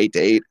 or 8 to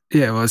 8.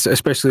 Yeah, well,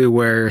 especially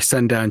where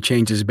sundown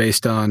changes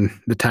based on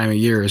the time of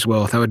year as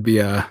well. That would be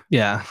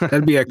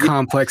that'd be a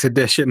complex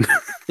addition.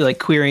 Like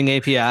querying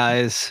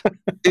APIs.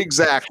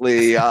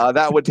 Exactly.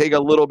 That would take a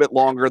little bit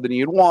longer than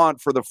you'd want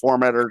for the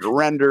formatter to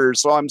render.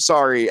 So I'm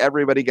sorry,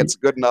 everybody gets a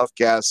good enough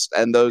guess,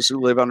 and those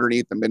who live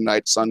underneath the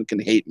midnight sun can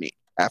hate me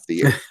half the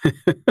year.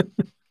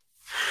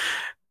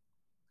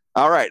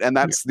 All right, and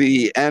that's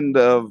the end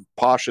of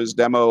Posh's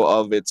demo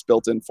of its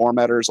built-in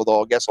formatters,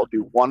 although I guess I'll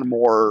do one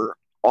more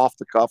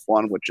off-the-cuff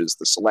one, which is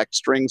the select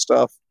string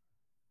stuff.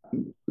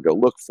 Go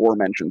look for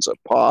mentions of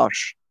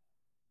Posh.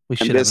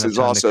 And this is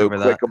also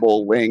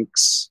clickable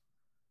links.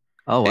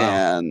 Oh, wow.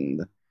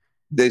 And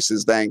this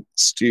is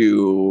thanks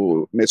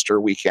to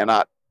Mr. We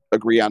cannot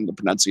agree on the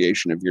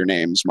pronunciation of your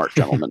name, smart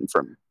gentleman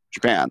from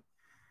Japan.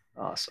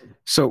 Awesome.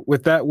 So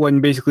with that one,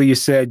 basically you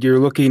said you're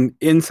looking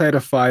inside a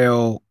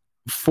file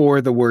for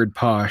the word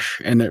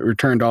Posh, and it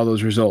returned all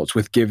those results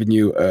with giving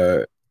you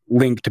a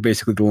link to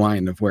basically the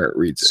line of where it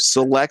reads it.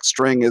 Select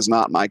string is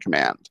not my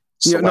command.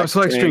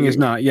 select string is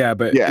not. Yeah,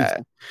 but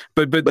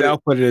but the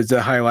output is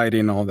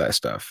highlighting all that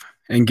stuff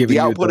and giving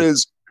the you output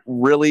is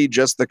really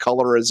just the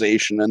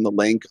colorization and the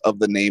link of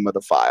the name of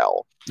the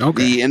file.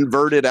 Okay. The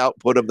inverted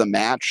output of the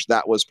match,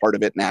 that was part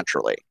of it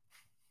naturally.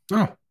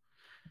 Oh.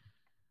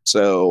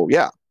 So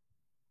yeah.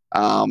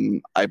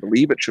 I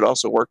believe it should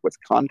also work with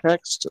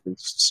context, at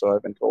least so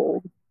I've been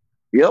told.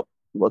 Yep,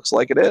 looks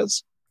like it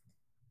is.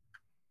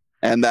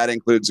 And that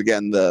includes,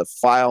 again, the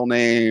file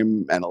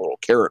name and a little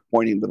caret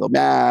pointing to the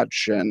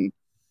match and,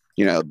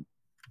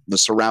 the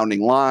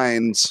surrounding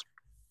lines.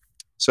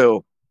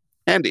 So,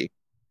 handy.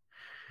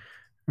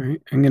 All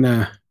right,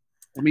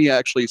 let me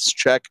actually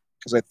check,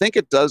 because I think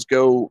it does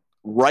go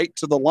right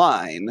to the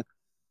line.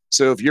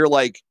 So if you're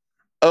like,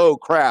 oh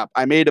crap,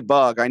 I made a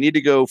bug, I need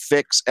to go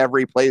fix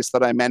every place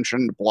that I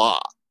mentioned,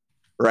 blah,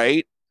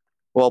 right?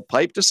 Well,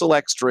 pipe to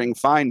select string,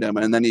 find them,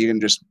 and then you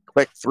can just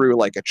click through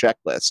like a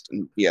checklist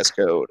in VS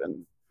Code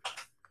and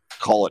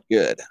call it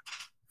good.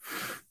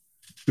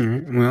 All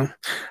right, well,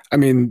 I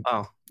mean,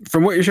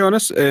 from what you're showing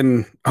us,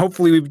 and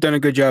hopefully we've done a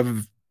good job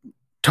of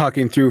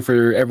talking through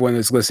for everyone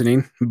that's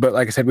listening. But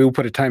like I said, we will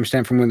put a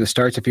timestamp from when this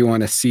starts if you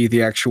want to see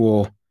the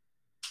actual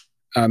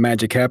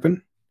magic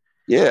happen.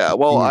 Yeah,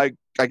 well, I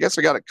guess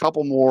I got a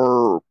couple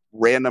more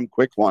random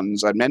quick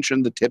ones. I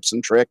mentioned the tips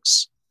and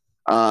tricks.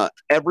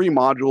 Every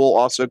module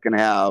also can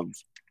have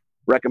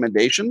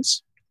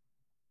recommendations.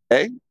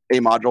 Okay? A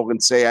module can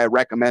say, I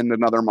recommend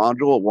another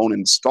module. It won't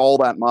install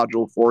that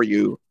module for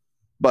you,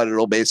 but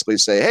it'll basically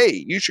say,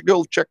 hey, you should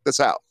go check this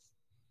out.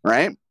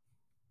 Right?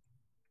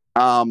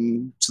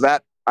 So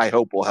that I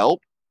hope will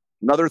help.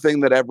 Another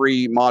thing that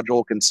every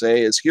module can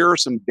say is, here are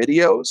some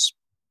videos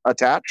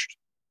attached.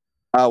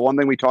 One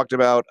thing we talked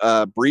about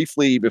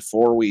briefly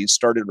before we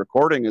started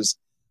recording is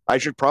I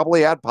should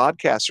probably add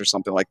podcasts or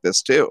something like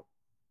this too.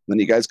 Then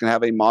you guys can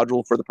have a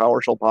module for the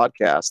PowerShell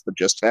podcast that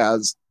just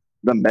has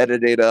the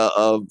metadata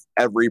of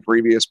every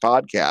previous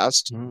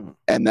podcast.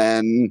 And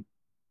then,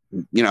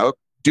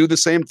 do the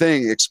same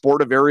thing.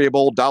 Export a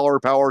variable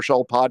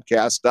 $PowerShell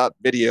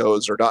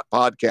podcast.videos or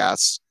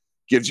 .podcasts.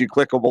 Gives you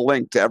clickable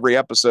link to every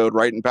episode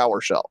right in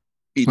PowerShell.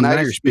 Now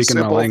you're speaking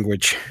my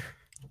language.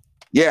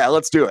 Yeah,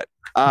 let's do it.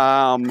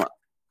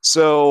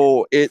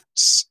 So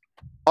it's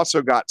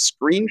also got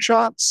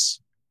screenshots,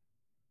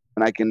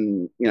 and I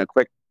can,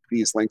 click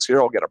these links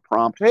here. I'll get a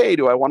prompt. Hey,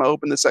 do I want to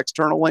open this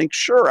external link?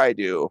 Sure, I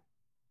do.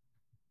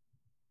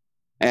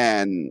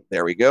 And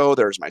there we go.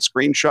 There's my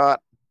screenshot.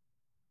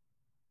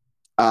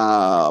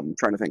 I'm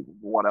trying to think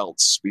what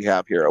else we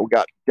have here. We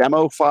got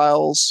demo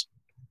files.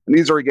 And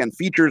these are, again,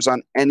 features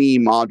on any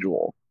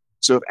module.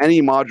 So if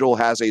any module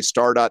has a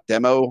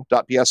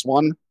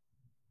star.demo.ps1,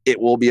 it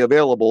will be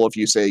available if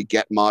you say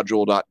get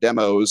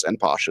module.demos and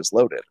Posh is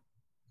loaded.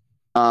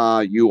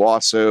 You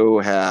also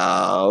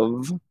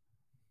have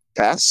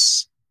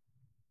tests,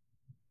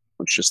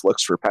 which just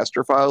looks for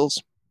pester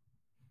files.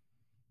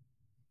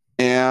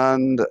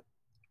 And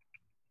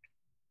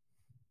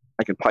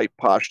I can pipe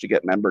Posh to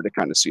get member to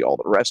kind of see all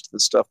the rest of the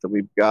stuff that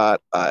we've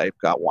got. I've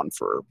got one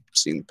for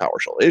seeing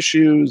PowerShell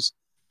issues.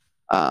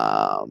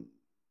 I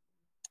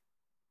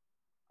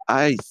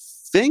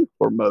think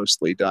we're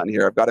mostly done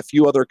here. I've got a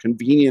few other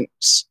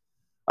convenience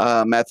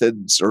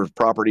methods or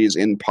properties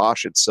in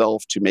Posh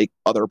itself to make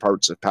other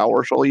parts of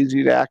PowerShell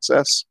easy to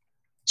access.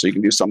 So you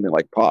can do something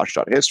like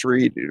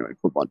posh.history, do an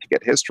equivalent to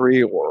get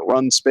history, or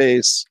run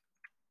space,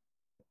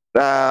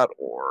 that,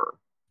 or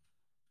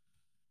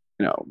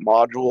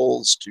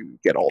modules to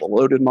get all the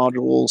loaded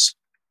modules,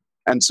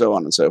 and so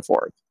on and so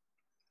forth.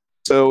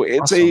 So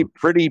it's a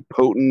pretty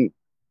potent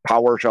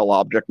PowerShell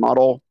object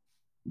model,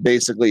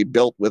 basically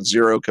built with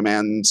 0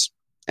 commands,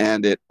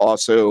 and it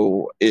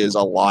also is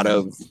a lot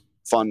of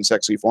fun,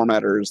 sexy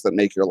formatters that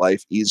make your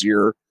life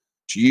easier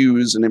to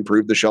use and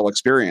improve the shell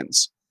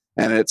experience.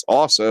 And it's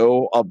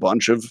also a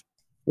bunch of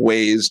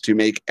ways to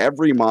make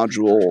every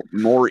module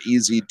more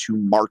easy to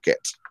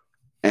market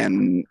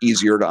and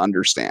easier to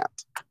understand.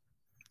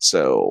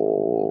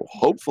 So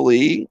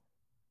hopefully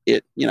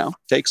it,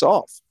 takes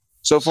off.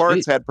 So far,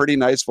 it's had pretty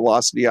nice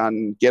velocity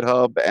on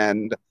GitHub,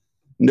 and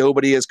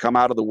nobody has come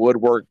out of the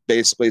woodwork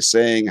basically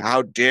saying,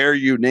 how dare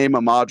you name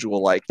a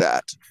module like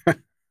that?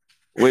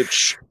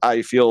 Which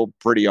I feel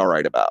pretty all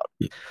right about.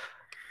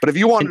 But if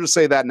you wanted to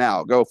say that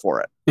now, go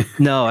for it.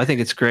 No, I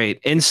think it's great.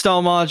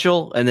 Install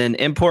module and then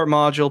import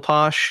module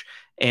Posh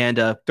and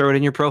throw it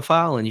in your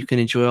profile, and you can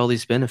enjoy all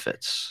these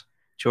benefits.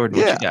 Jordan,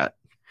 what you got?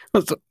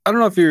 Well, so, I don't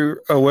know if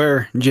you're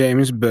aware,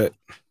 James, but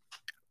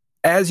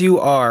as you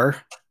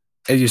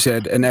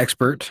said, an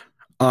expert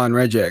on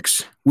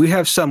regex, we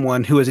have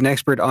someone who is an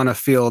expert on a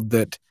field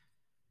that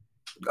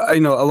a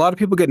lot of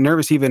people get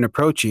nervous even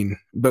approaching,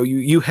 but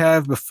you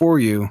have before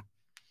you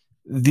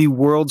the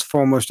world's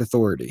foremost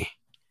authority.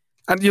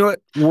 And you know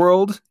what?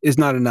 World is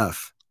not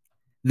enough.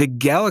 The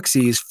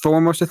galaxy's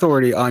foremost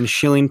authority on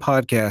shilling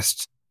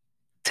podcasts,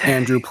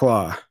 Andrew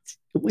Plah.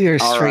 We are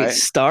straight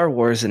Star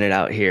Wars in it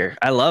out here.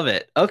 I love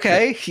it.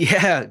 Okay.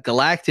 Yeah.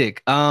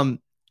 Galactic.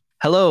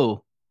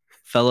 Hello,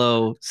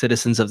 fellow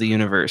citizens of the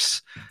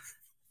universe.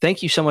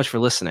 Thank you so much for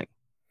listening.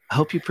 I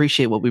hope you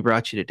appreciate what we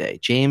brought you today.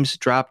 James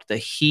dropped the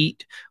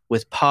heat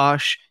with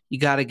Posh. You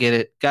got to get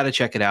it. Got to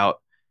check it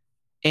out.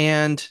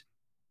 And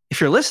if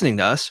you're listening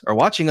to us or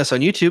watching us on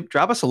YouTube,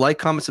 drop us a like,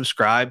 comment,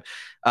 subscribe.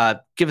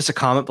 Give us a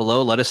comment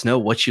below. Let us know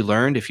what you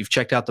learned. If you've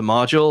checked out the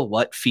module,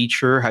 what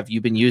feature have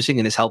you been using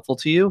and is helpful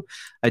to you?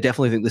 I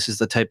definitely think this is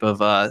the type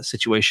of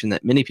situation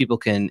that many people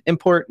can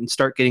import and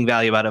start getting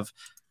value out of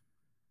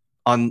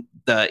on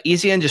the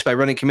easy end just by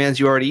running commands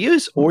you already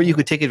use, or you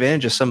could take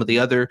advantage of some of the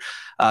other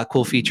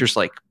cool features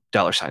like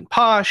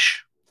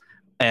 $Posh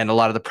and a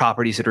lot of the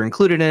properties that are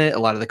included in it, a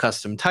lot of the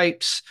custom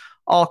types,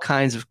 all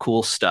kinds of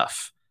cool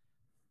stuff.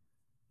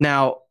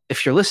 Now,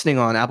 if you're listening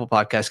on Apple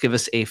Podcasts, give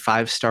us a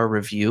 5-star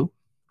review.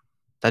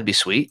 That'd be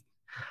sweet.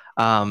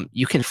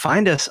 You can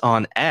find us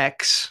on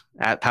X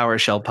at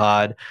PowerShell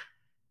Pod.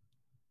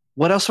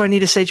 What else do I need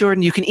to say,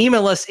 Jordan? You can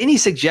email us any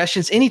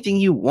suggestions, anything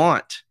you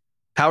want.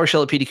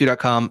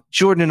 PowerShell@pdq.com.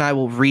 Jordan and I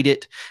will read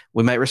it.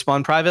 We might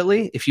respond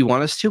privately. If you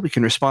want us to, we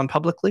can respond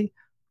publicly.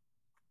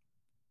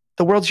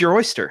 The world's your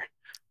oyster.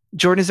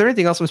 Jordan, is there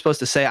anything else I'm supposed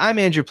to say? I'm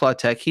Andrew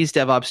Plotek. He's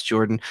DevOps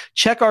Jordan.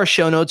 Check our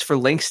show notes for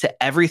links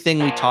to everything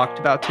we talked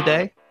about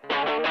today.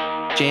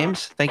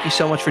 James, thank you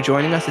so much for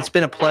joining us. It's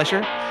been a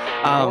pleasure.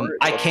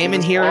 I came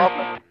in here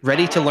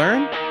ready to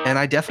learn, and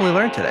I definitely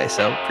learned today,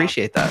 so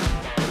appreciate that.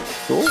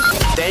 Cool.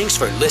 Thanks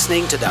for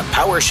listening to the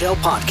PowerShell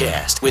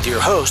Podcast with your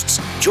hosts,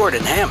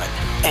 Jordan Hammond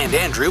and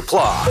Andrew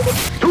Plow.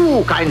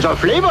 2 kinds of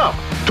flavor,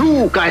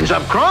 2 kinds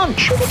of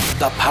crunch.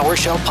 The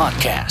PowerShell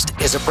Podcast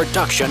is a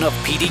production of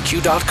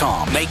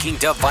PDQ.com, making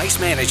device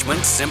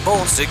management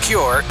simple,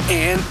 secure,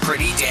 and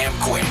pretty damn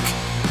quick.